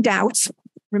 if in doubt,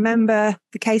 remember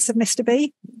the case of Mr.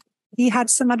 B? He had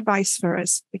some advice for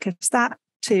us because that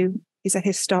too is a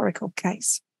historical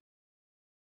case.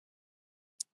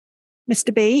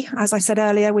 Mr. B, as I said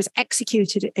earlier, was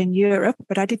executed in Europe,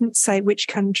 but I didn't say which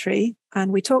country.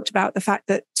 And we talked about the fact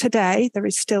that today there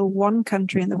is still one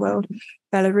country in the world,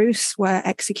 Belarus, where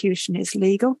execution is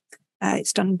legal.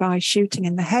 It's done by shooting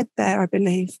in the head there, I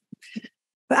believe.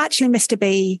 But actually, Mr.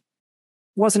 B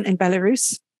wasn't in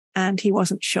Belarus and he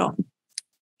wasn't shot.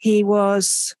 He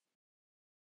was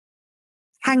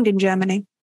hanged in Germany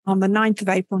on the 9th of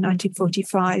April,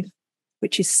 1945,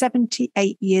 which is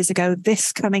 78 years ago,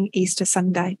 this coming Easter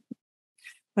Sunday,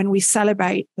 when we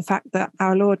celebrate the fact that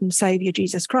our Lord and Savior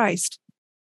Jesus Christ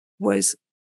was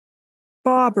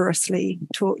barbarously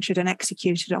tortured and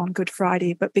executed on Good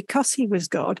Friday. But because he was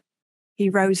God, he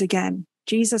rose again.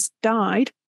 Jesus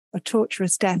died a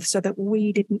torturous death so that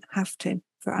we didn't have to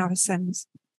for our sins.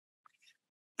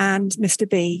 And Mr.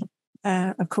 B,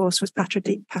 of course, was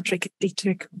Patrick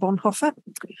Dietrich Bonhoeffer,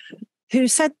 who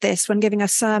said this when giving a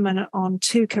sermon on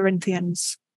 2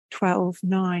 Corinthians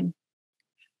 12:9.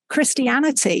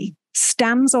 Christianity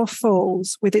stands or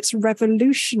falls with its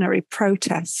revolutionary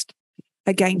protest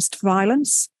against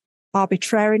violence,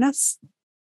 arbitrariness,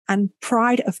 and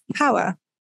pride of power,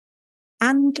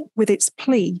 and with its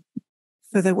plea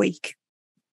for the weak.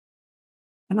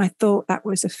 And I thought that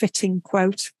was a fitting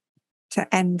quote to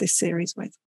end this series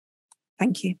with.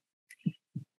 Thank you.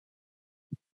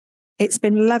 It's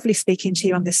been lovely speaking to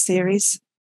you on this series.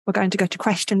 We're going to go to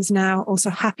questions now. Also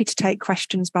happy to take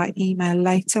questions by email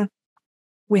later.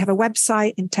 We have a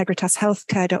website,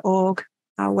 integritashealthcare.org.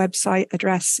 Our website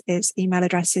email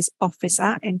address is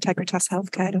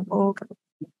office@integritashealthcare.org.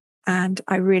 And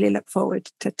I really look forward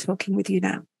to talking with you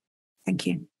now. Thank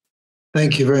you.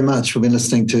 Thank you very much. We've been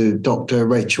listening to Dr.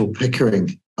 Rachael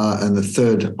Pickering and the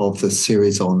third of the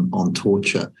series on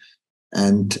torture,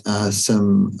 and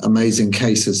some amazing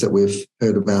cases that we've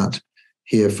heard about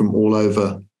here from all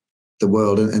over the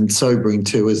world, and sobering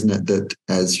too, isn't it, that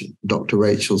as Dr.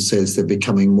 Rachael says, they're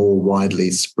becoming more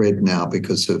widely spread now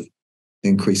because of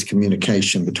increased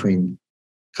communication between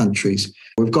countries.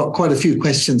 We've got quite a few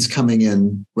questions coming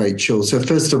in, Rachael. So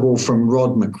first of all, from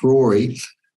Rod McRory,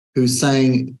 who's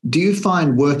saying, do you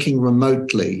find working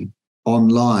remotely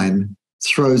online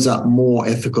throws up more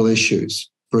ethical issues?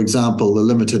 For example, the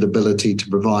limited ability to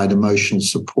provide emotional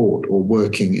support or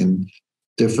working in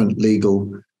different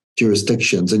legal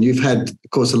jurisdictions. And you've had, of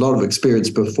course, a lot of experience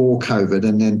before COVID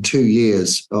and then 2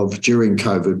 years of during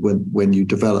COVID when you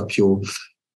developed your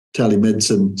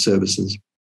telemedicine services.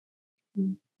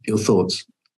 Your thoughts?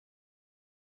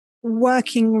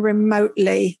 Working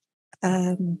remotely,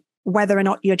 whether or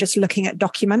not you're just looking at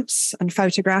documents and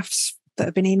photographs that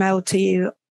have been emailed to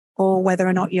you, or whether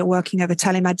or not you're working over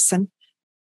telemedicine,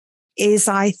 is,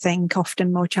 I think,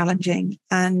 often more challenging.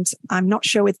 And I'm not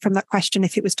sure from that question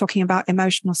if it was talking about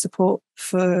emotional support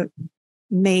for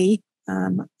me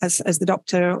as the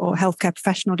doctor or healthcare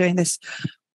professional doing this,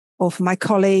 or for my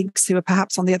colleagues who are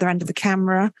perhaps on the other end of the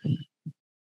camera,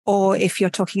 or if you're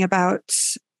talking about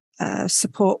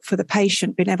support for the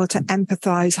patient, being able to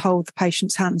empathize, hold the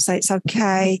patient's hand, say it's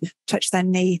okay, touch their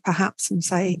knee perhaps, and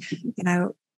say,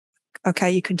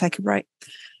 okay, you can take a break.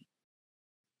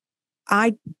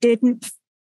 I didn't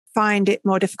find it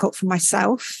more difficult for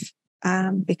myself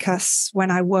because when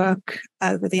I work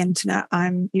over the internet,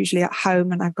 I'm usually at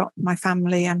home and I've got my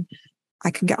family and I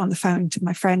can get on the phone to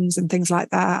my friends and things like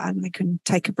that, and I can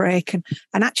take a break.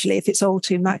 And actually, if it's all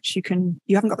too much, you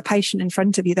haven't got the patient in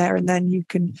front of you there, and then you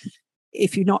can,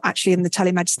 if you're not actually in the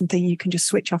telemedicine thing, you can just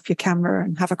switch off your camera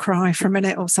and have a cry for a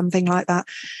minute or something like that.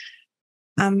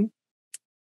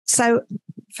 So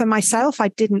for myself, I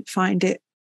didn't find it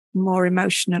more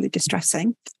emotionally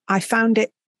distressing. I found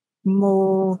it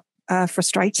more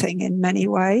frustrating in many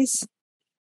ways.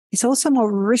 It's also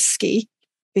more risky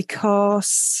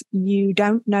because you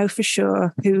don't know for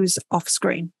sure who's off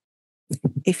screen.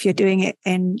 If you're doing it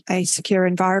in a secure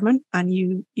environment and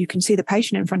you can see the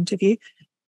patient in front of you,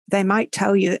 they might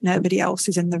tell you that nobody else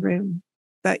is in the room,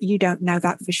 but you don't know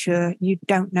that for sure. You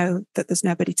don't know that there's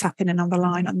nobody tapping in on the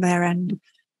line on their end,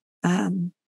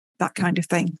 that kind of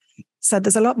thing. So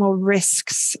there's a lot more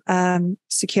risks,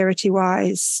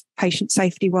 security-wise, patient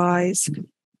safety-wise,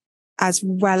 as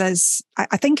well as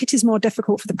I think it is more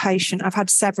difficult for the patient. I've had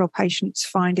several patients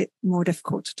find it more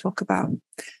difficult to talk about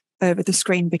over the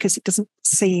screen because it doesn't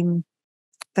seem,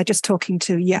 they're just talking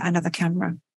to yet another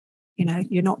camera.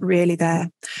 You're not really there.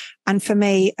 And for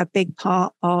me, a big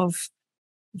part of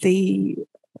the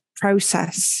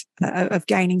process of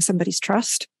gaining somebody's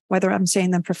trust, whether I'm seeing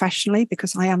them professionally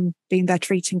because I am being their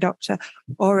treating doctor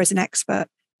or as an expert,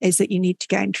 is that you need to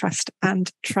gain trust. And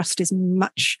trust is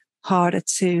much harder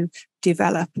to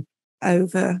develop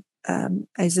over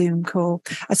a Zoom call,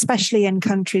 especially in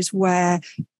countries where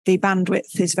the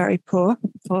bandwidth is very poor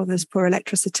or there's poor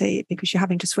electricity, because you're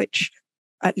having to switch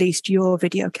at least your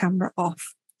video camera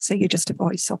off. So you're just a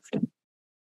voice often.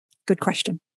 Good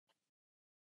question.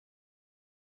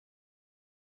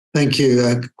 Thank you.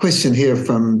 A question here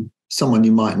from someone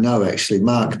you might know, actually,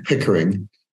 Mark Pickering,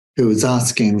 who was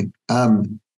asking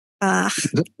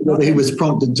whether he was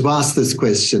prompted to ask this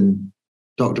question,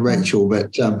 Dr. Rachael,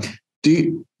 but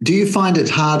do you find it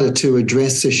harder to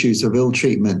address issues of ill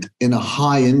treatment in a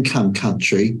high-income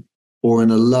country or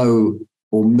in a low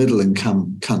or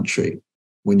middle-income country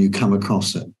when you come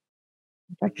across it?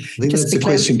 I think that's a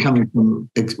question coming from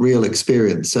real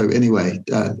experience. So anyway,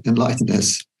 enlighten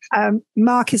us.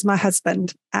 Mark is my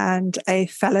husband and a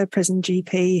fellow prison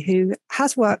GP who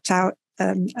has worked out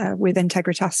with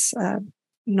Integritas,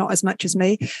 not as much as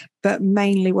me, but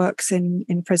mainly works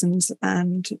in prisons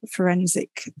and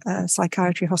forensic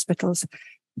psychiatry hospitals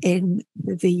in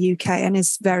the UK and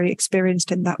is very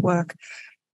experienced in that work.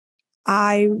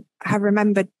 I have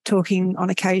remembered talking on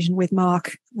occasion with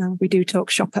Mark, we do talk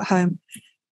shop at home,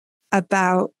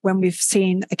 about when we've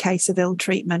seen a case of ill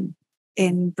treatment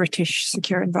in British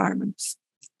secure environments.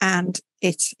 And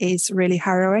it is really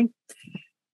harrowing.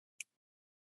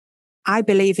 I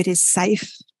believe it is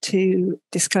safe to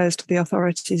disclose to the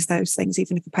authorities those things,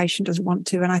 even if the patient doesn't want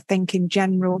to. And I think in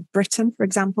general, Britain, for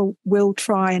example, will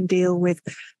try and deal with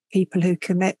people who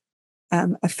commit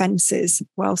offences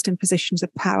whilst in positions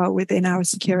of power within our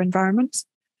secure environments.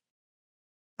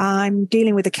 I'm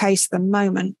dealing with a case at the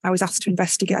moment I was asked to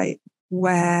investigate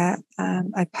where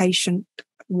a patient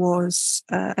was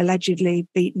allegedly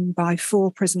beaten by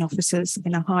 4 prison officers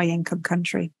in a high-income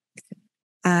country.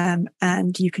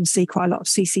 And you can see quite a lot of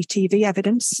CCTV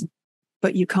evidence,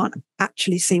 but you can't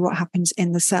actually see what happens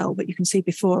in the cell, but you can see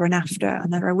before and after,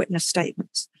 and there are witness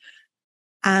statements.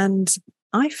 And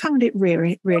I found it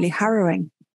really, really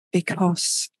harrowing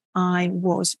because I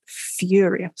was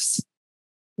furious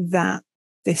that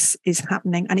this is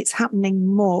happening. And it's happening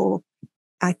more,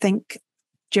 I think,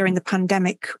 during the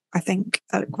pandemic. I think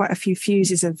quite a few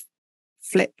fuses have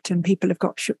flipped and people have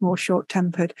got more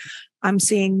short-tempered. I'm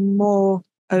seeing more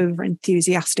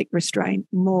over-enthusiastic restraint,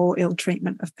 more ill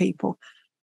treatment of people.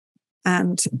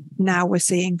 And now we're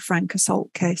seeing frank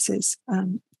assault cases,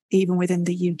 even within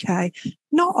the UK.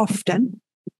 Not often,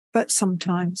 but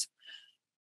sometimes.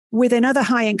 Within other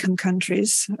high-income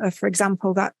countries, for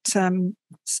example, that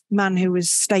man who was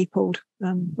stapled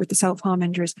with the self-harm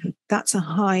injuries, that's a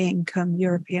high-income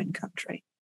European country.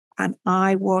 And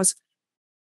I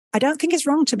don't think it's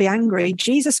wrong to be angry.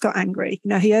 Jesus got angry.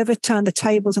 He overturned the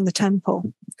tables in the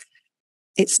temple.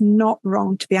 It's not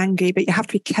wrong to be angry, but you have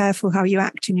to be careful how you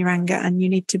act in your anger, and you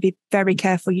need to be very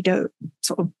careful you don't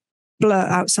sort of blurt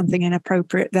out something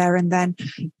inappropriate there and then.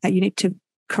 You need to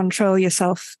control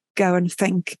yourself, go and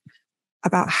think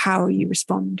about how you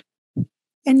respond.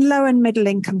 In low and middle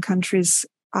income countries,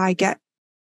 I get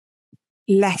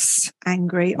less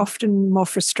angry, often more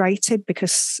frustrated,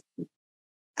 because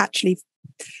actually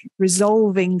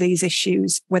resolving these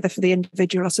issues, whether for the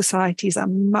individual or society, is a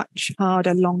much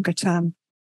harder, longer term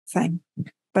thing.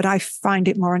 But I find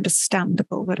it more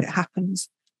understandable that it happens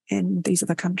in these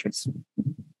other countries.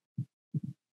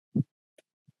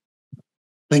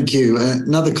 Thank you.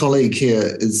 Another colleague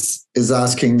here is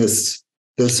asking this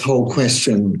whole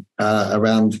question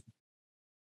around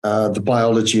the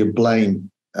biology of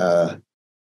blame,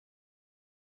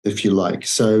 if you like.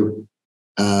 So,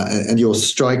 and your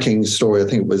striking story, I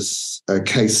think it was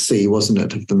case C, wasn't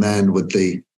it, of the man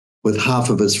with half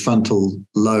of his frontal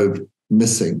lobe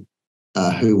missing,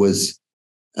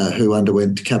 who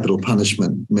underwent capital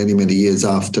punishment many, many years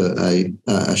after a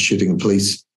shooting a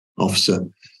police officer.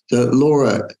 So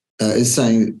Laura is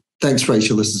saying, thanks,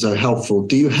 Rachel, this is so helpful.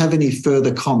 Do you have any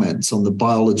further comments on the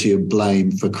biology of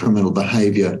blame for criminal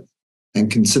behaviour and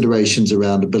considerations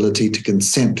around ability to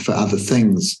consent for other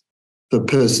things for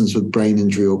persons with brain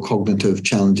injury or cognitive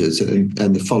challenges? And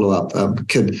the follow-up,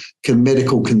 can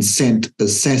medical consent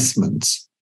assessments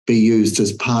be used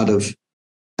as part of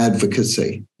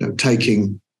advocacy,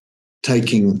 taking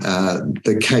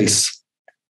the case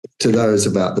to those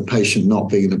about the patient not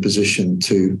being in a position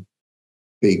to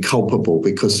be culpable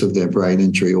because of their brain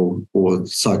injury or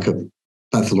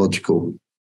psychopathological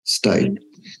state?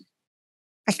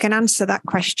 I can answer that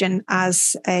question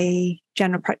as a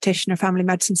general practitioner, family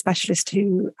medicine specialist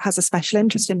who has a special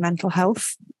interest in mental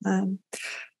health.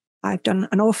 I've done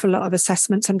an awful lot of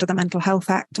assessments under the Mental Health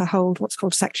Act. I hold what's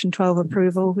called Section 12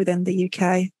 approval within the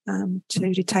UK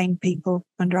to detain people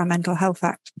under our Mental Health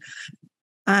Act.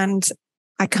 And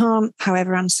I can't,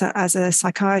 however, answer as a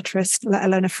psychiatrist, let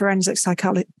alone a forensic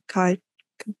psychiatrist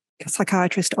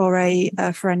or a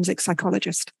forensic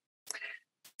psychologist.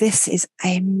 This is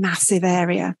a massive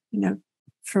area.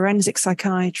 Forensic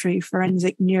psychiatry,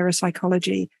 forensic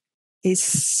neuropsychology is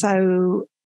so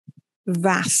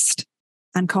vast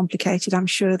and complicated. I'm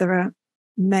sure there are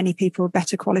many people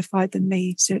better qualified than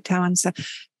me to answer.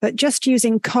 But just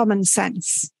using common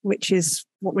sense, which is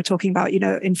what we're talking about,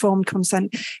 informed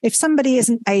consent. If somebody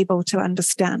isn't able to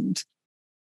understand,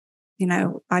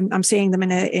 I'm seeing them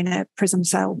in a prison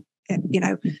cell,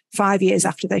 5 years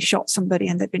after they shot somebody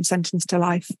and they've been sentenced to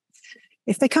life.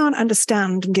 If they can't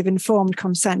understand and give informed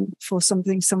consent for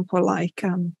something simple like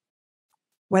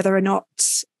whether or not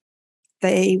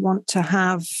they want to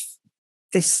have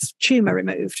this tumor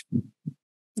removed,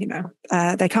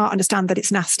 they can't understand that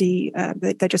it's nasty.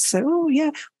 They just say, oh,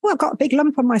 yeah, well, I've got a big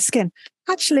lump on my skin.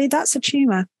 Actually, that's a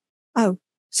tumor. Oh,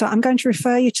 so I'm going to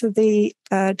refer you to the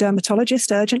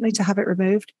dermatologist urgently to have it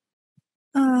removed.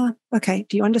 Okay,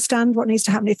 do you understand what needs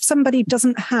to happen? If somebody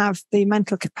doesn't have the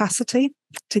mental capacity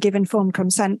to give informed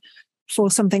consent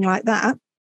for something like that,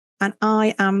 and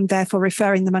I am therefore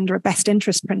referring them under a best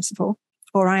interest principle,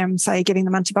 or I am, say, giving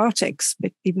them antibiotics,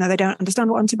 even though they don't understand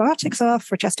what antibiotics are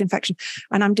for a chest infection,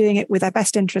 and I'm doing it with their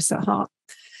best interests at heart,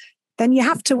 then you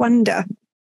have to wonder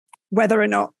whether or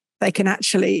not they can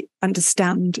actually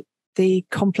understand the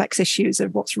complex issues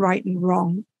of what's right and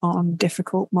wrong on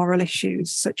difficult moral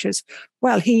issues, such as,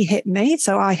 well, he hit me,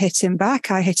 so I hit him back.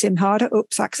 I hit him harder.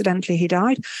 Oops, accidentally he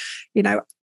died.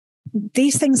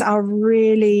 These things are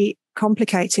really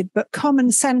complicated, but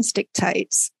common sense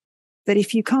dictates that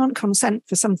if you can't consent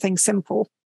for something simple,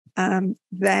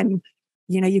 then,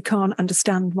 you can't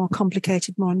understand more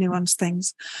complicated, more nuanced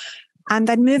things. And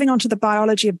then moving on to the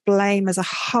biology of blame as a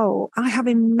whole, I have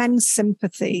immense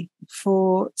sympathy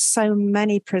for so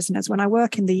many prisoners. When I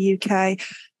work in the UK,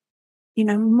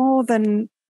 more than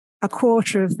a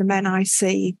quarter of the men I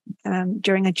see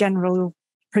during a general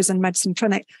prison medicine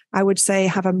clinic, I would say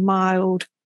have a mild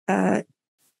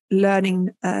learning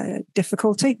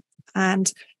difficulty.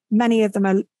 And many of them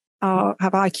have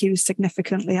IQs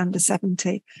significantly under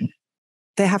 70.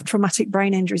 They have traumatic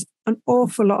brain injuries. An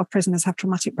awful lot of prisoners have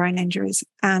traumatic brain injuries.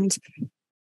 And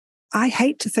I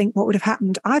hate to think what would have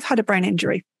happened. I've had a brain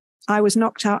injury. I was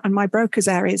knocked out and my Broca's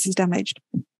areas is damaged.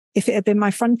 If it had been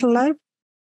my frontal lobe,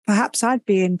 perhaps I'd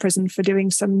be in prison for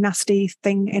doing some nasty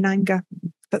thing in anger.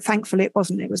 But thankfully it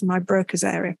wasn't. It was my Broca's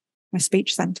area, my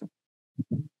speech centre.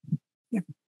 Yeah.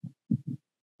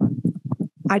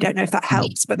 I don't know if that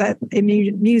helps, but the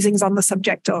musings on the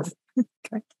subject of.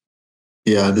 Okay.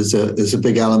 Yeah, there's a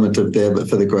big element of there, but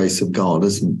for the grace of God,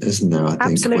 isn't there? I think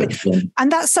absolutely,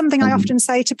 and that's something I often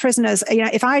say to prisoners.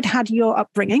 If I'd had your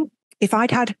upbringing,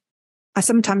 I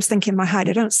sometimes think in my head,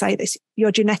 I don't say this,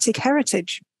 your genetic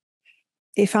heritage.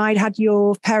 If I'd had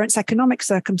your parents' economic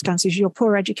circumstances, your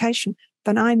poor education,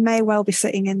 then I may well be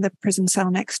sitting in the prison cell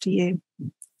next to you.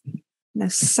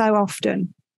 So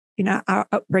often, our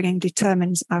upbringing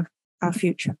determines our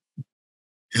future.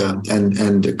 Yeah,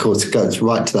 and of course it goes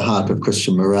right to the heart of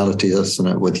Christian morality, doesn't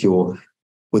it? With your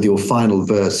final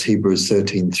verse, Hebrews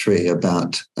 13:3,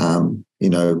 about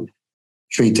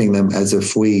treating them as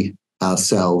if we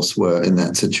ourselves were in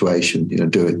that situation,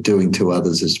 doing to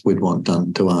others as we'd want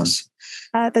done to us.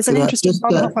 There's an interesting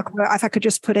Bonhoeffer quote, if I could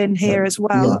just put in here as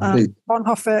well.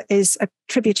 Bonhoeffer is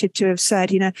attributed to have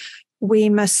said, we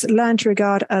must learn to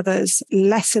regard others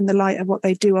less in the light of what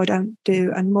they do or don't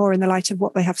do, and more in the light of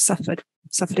what they have suffered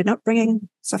in upbringing,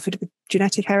 suffered with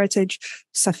genetic heritage,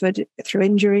 suffered through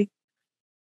injury.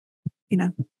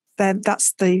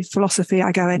 That's the philosophy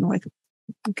I go in with.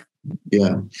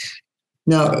 Yeah.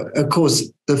 Now, of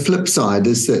course, the flip side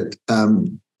is that,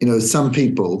 some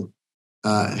people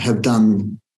have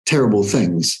done terrible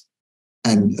things,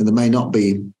 and there may not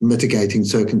be mitigating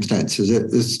circumstances.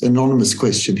 There's an anonymous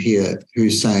question here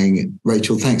who's saying,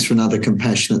 Rachel, thanks for another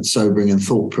compassionate, sobering and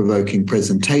thought-provoking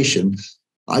presentation.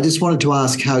 I just wanted to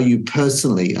ask how you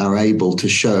personally are able to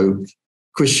show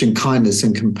Christian kindness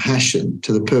and compassion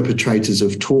to the perpetrators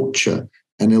of torture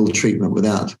and ill treatment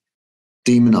without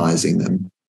demonizing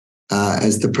them,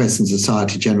 as the present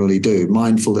society generally do,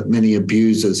 mindful that many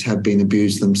abusers have been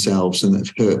abused themselves and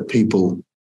that hurt people.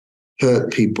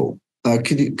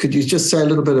 Could you just say a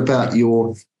little bit about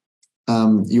your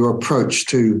approach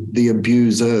to the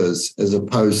abusers as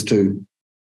opposed to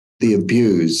the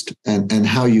abused, and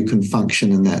how you can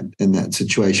function in that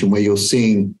situation where you're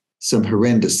seeing some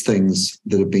horrendous things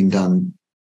that have been done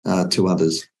to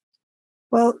others?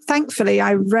 Well, thankfully,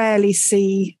 I rarely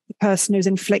see the person who's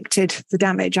inflicted the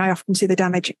damage. I often see the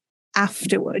damage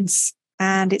afterwards,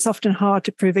 and it's often hard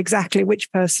to prove exactly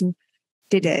which person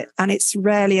did it. And it's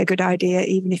rarely a good idea,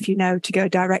 even if you know to go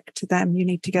direct to them. You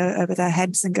need to go over their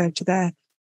heads and go to their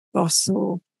boss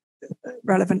or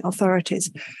relevant authorities.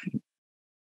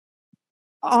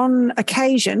 On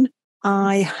occasion,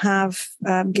 I have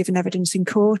given evidence in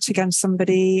court against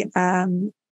somebody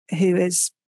who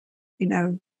is,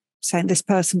 saying this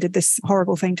person did this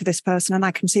horrible thing to this person, and I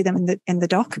can see them in the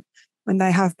dock when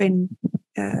they have been,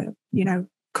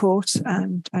 caught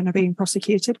and are being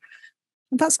prosecuted.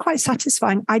 And that's quite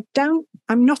satisfying.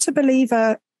 I'm not a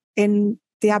believer in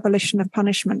the abolition of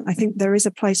punishment. I think there is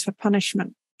a place for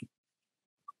punishment.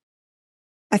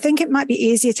 I think it might be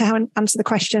easier to answer the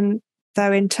question,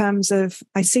 though, in terms of,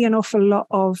 I see an awful lot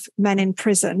of men in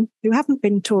prison who haven't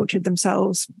been tortured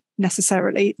themselves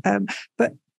necessarily,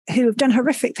 but who have done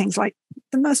horrific things like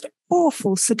the most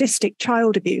awful sadistic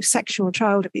child abuse, sexual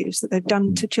child abuse that they've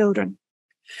done to children.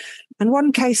 And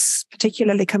one case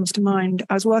particularly comes to mind.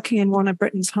 I was working in one of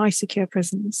Britain's high secure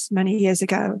prisons many years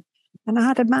ago, and I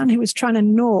had a man who was trying to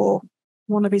gnaw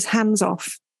one of his hands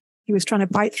off. He was trying to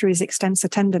bite through his extensor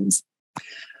tendons.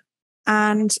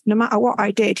 And no matter what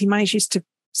I did, he managed to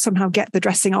somehow get the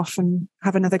dressing off and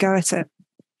have another go at it.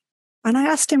 And I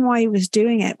asked him why he was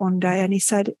doing it one day, and he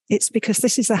said, it's because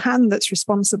this is the hand that's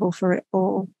responsible for it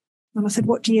all. And I said,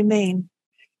 what do you mean?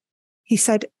 He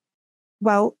said,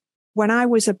 well, when I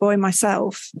was a boy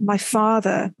myself, my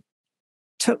father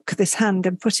took this hand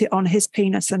and put it on his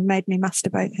penis and made me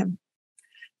masturbate him.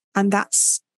 And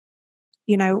that's,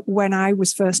 when I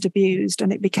was first abused,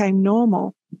 and it became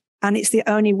normal. And it's the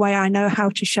only way I know how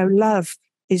to show love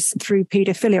is through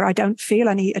paedophilia. I don't feel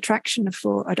any attraction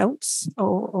for adults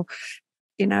or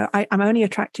I'm only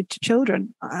attracted to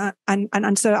children.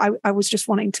 And so I was just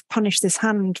wanting to punish this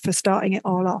hand for starting it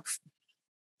all off.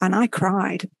 And I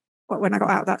cried when I got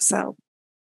out of that cell.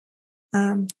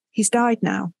 He's died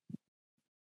now.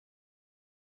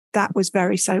 That was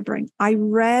very sobering. I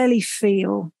rarely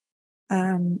feel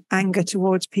anger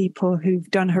towards people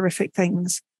who've done horrific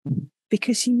things,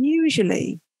 because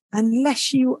usually,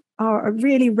 unless you are a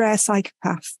really rare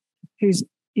psychopath who's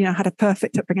had a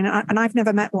perfect upbringing, and I've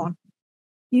never met one,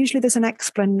 usually there's an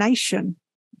explanation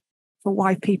for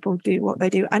why people do what they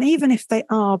do. And even if they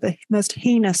are the most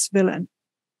heinous villain,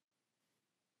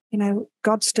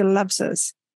 God still loves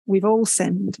us. We've all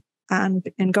sinned, and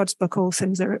in God's book, all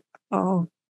sins are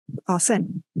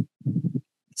sin.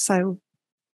 So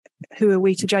who are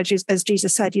we to judge? As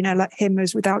Jesus said, let him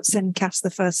who's without sin cast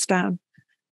the first stone.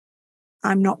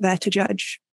 I'm not there to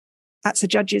judge. That's a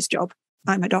judge's job.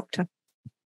 I'm a doctor.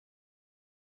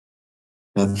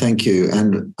 Thank you.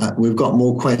 And we've got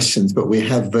more questions, but we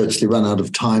have virtually run out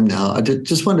of time now. I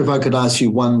just wonder if I could ask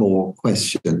you one more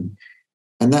question.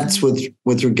 And that's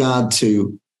with regard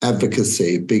to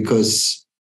advocacy, because,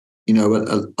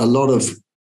 a lot of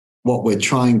what we're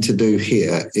trying to do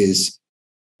here is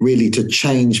really to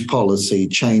change policy,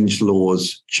 change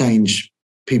laws, change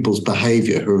people's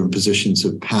behavior who are in positions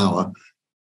of power.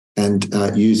 and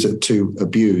use it to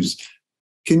abuse.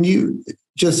 Can you,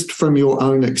 just from your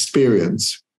own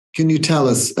experience, can you tell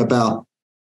us about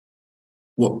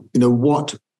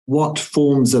what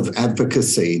forms of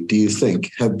advocacy do you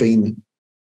think have been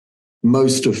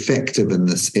most effective in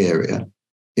this area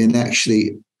in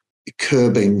actually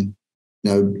curbing,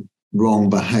 wrong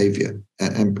behaviour?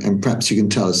 And perhaps you can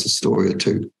tell us a story or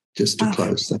two just to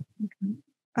close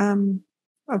that.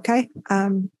 Okay.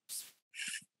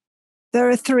 There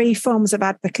are three forms of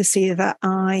advocacy that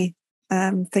I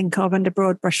think of under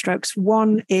broad brushstrokes.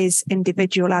 One is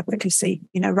individual advocacy,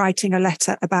 writing a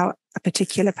letter about a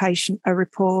particular patient, a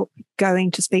report,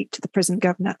 going to speak to the prison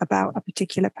governor about a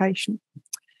particular patient.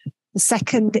 The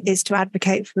second is to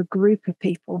advocate for a group of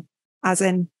people, as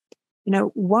in,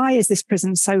 why is this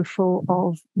prison so full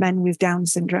of men with Down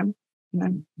syndrome?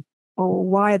 Or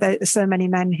why are there so many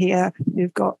men here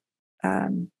who've got,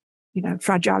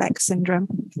 Fragile X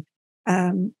syndrome?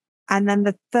 And then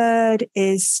the third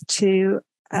is to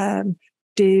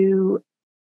do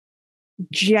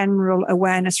general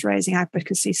awareness raising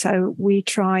advocacy. So we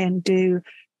try and do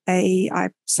I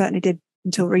certainly did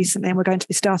until recently, and we're going to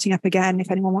be starting up again. If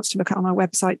anyone wants to look at on our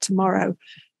website tomorrow,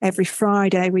 every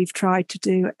Friday we've tried to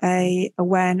do a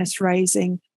awareness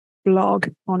raising blog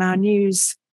on our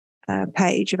news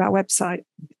page of our website,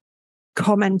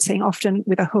 commenting often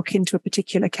with a hook into a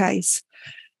particular case,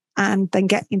 and then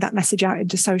getting that message out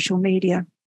into social media.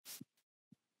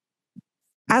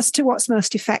 As to what's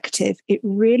most effective, it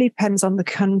really depends on the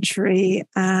country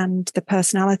and the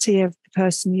personality of the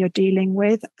person you're dealing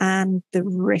with and the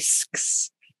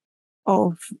risks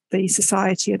of the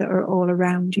society that are all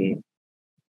around you.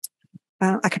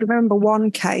 I can remember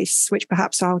one case, which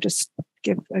perhaps I'll just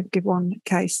give one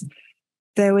case.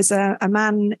 There was a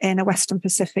man in a Western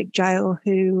Pacific jail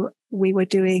who we were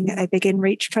doing a big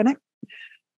in-reach clinic.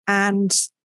 And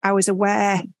I was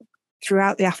aware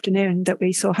throughout the afternoon that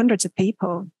we saw hundreds of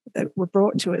people that were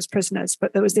brought to us prisoners.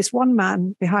 But there was this one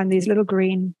man behind these little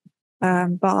green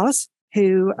bars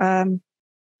who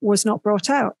was not brought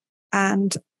out.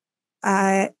 And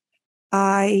I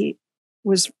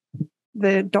was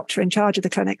the doctor in charge of the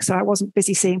clinic, so I wasn't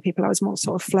busy seeing people. I was more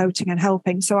sort of floating and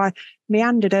helping. So I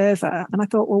meandered over and I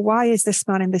thought, well, why is this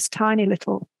man in this tiny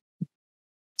little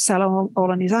cell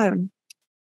all on his own?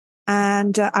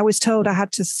 And I was told I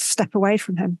had to step away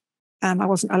from him. I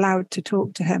wasn't allowed to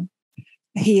talk to him.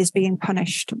 He is being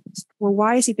punished. Well,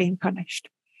 why is he being punished?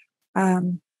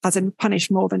 As in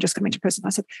punished more than just coming to prison. I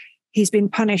said, he's been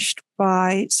punished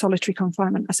by solitary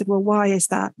confinement. I said, well, why is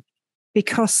that?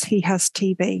 Because he has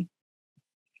TB.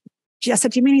 I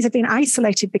said, do you mean he's been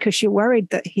isolated because you're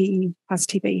worried that he has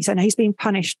TB? He said, no, he's being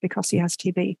punished because he has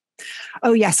TB.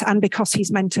 Oh, yes, and because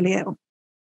he's mentally ill.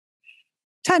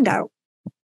 Turned out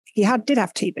he did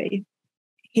have TB.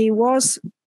 He was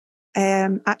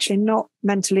actually not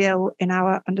mentally ill in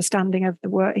our understanding of the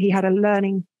word. He had a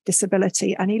learning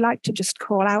disability and he liked to just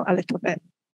call out a little bit.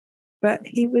 But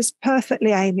he was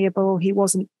perfectly amiable. He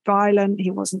wasn't violent. He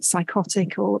wasn't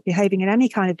psychotic or behaving in any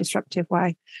kind of disruptive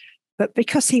way. But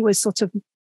because he was sort of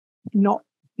not,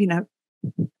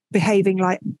 behaving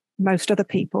like most other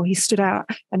people, he stood out.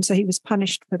 And so he was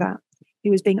punished for that. He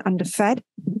was being underfed.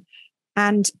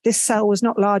 And this cell was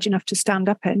not large enough to stand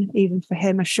up in, even for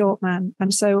him, a short man.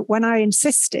 And so when I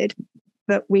insisted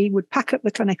that we would pack up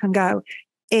the clinic and go,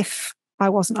 if I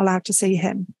wasn't allowed to see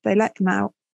him, they let him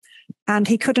out. And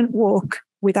he couldn't walk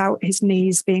without his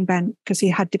knees being bent because he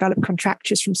had developed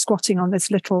contractures from squatting on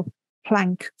this little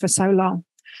plank for so long.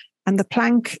 And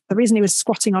the reason he was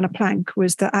squatting on a plank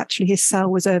was that actually his cell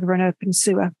was over an open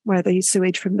sewer where the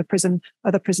sewage from the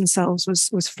other prison cells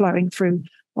was flowing through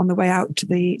on the way out to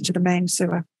the main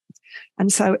sewer.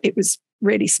 And so it was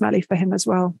really smelly for him as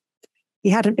well. He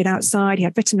hadn't been outside. He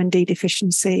had vitamin D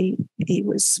deficiency. He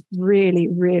was really,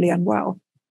 really unwell.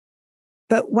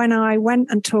 But when I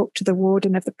went and talked to the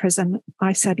warden of the prison,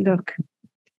 I said, look,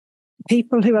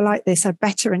 people who are like this are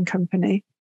better in company.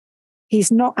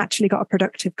 He's not actually got a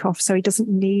productive cough, so he doesn't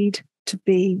need to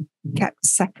be kept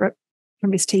separate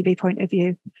from his TB point of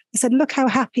view. I said, look how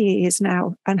happy he is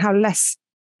now and how less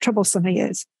troublesome he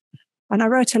is. And I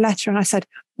wrote a letter and I said,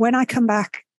 when I come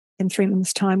back in 3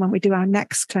 months' time, when we do our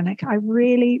next clinic, I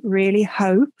really, really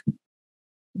hope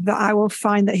that I will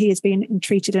find that he is being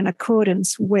treated in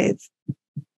accordance with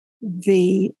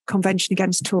the Convention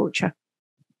Against Torture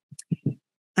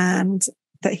and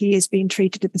that he is being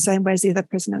treated in the same way as the other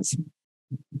prisoners.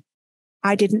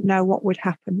 I didn't know what would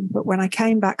happen, but when I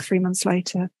came back 3 months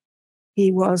later,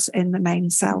 he was in the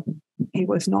main cell. He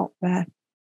was not there.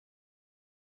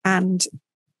 And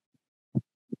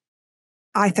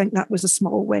I think that was a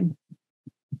small win.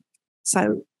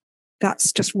 So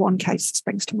that's just one case that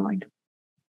springs to mind.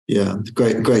 Yeah,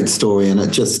 great story. And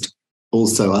it just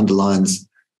also underlines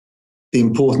the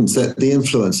importance that the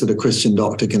influence that a Christian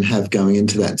doctor can have going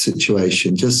into that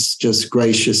situation, just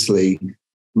graciously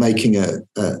making a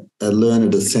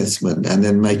learned assessment and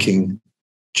then making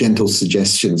gentle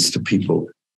suggestions to people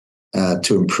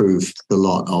to improve the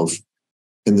lot of,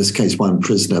 in this case, one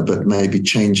prisoner, but maybe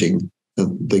changing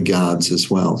the guards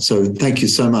as well. So thank you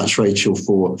so much, Rachael,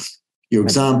 for your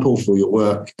example, for your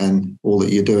work and all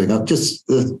that you're doing. I've just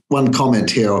one comment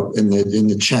here in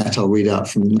the chat I'll read out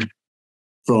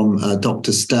from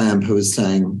Dr. Stam, who is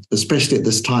saying, especially at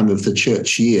this time of the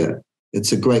church year,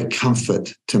 it's a great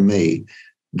comfort to me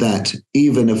that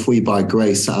even if we by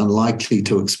grace are unlikely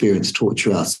to experience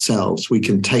torture ourselves, we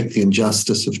can take the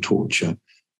injustice of torture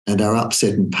and our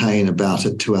upset and pain about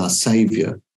it to our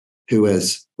Saviour, who,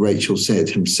 as Rachael said,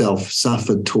 himself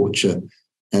suffered torture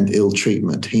and ill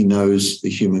treatment. He knows the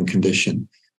human condition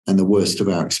and the worst of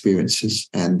our experiences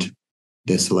and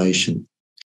desolation.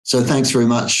 So thanks very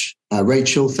much,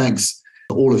 Rachael. Thanks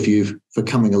to all of you for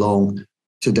coming along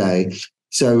today.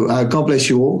 So God bless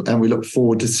you all, and we look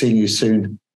forward to seeing you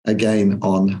soon again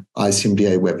on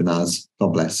ICMDA webinars. God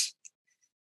bless.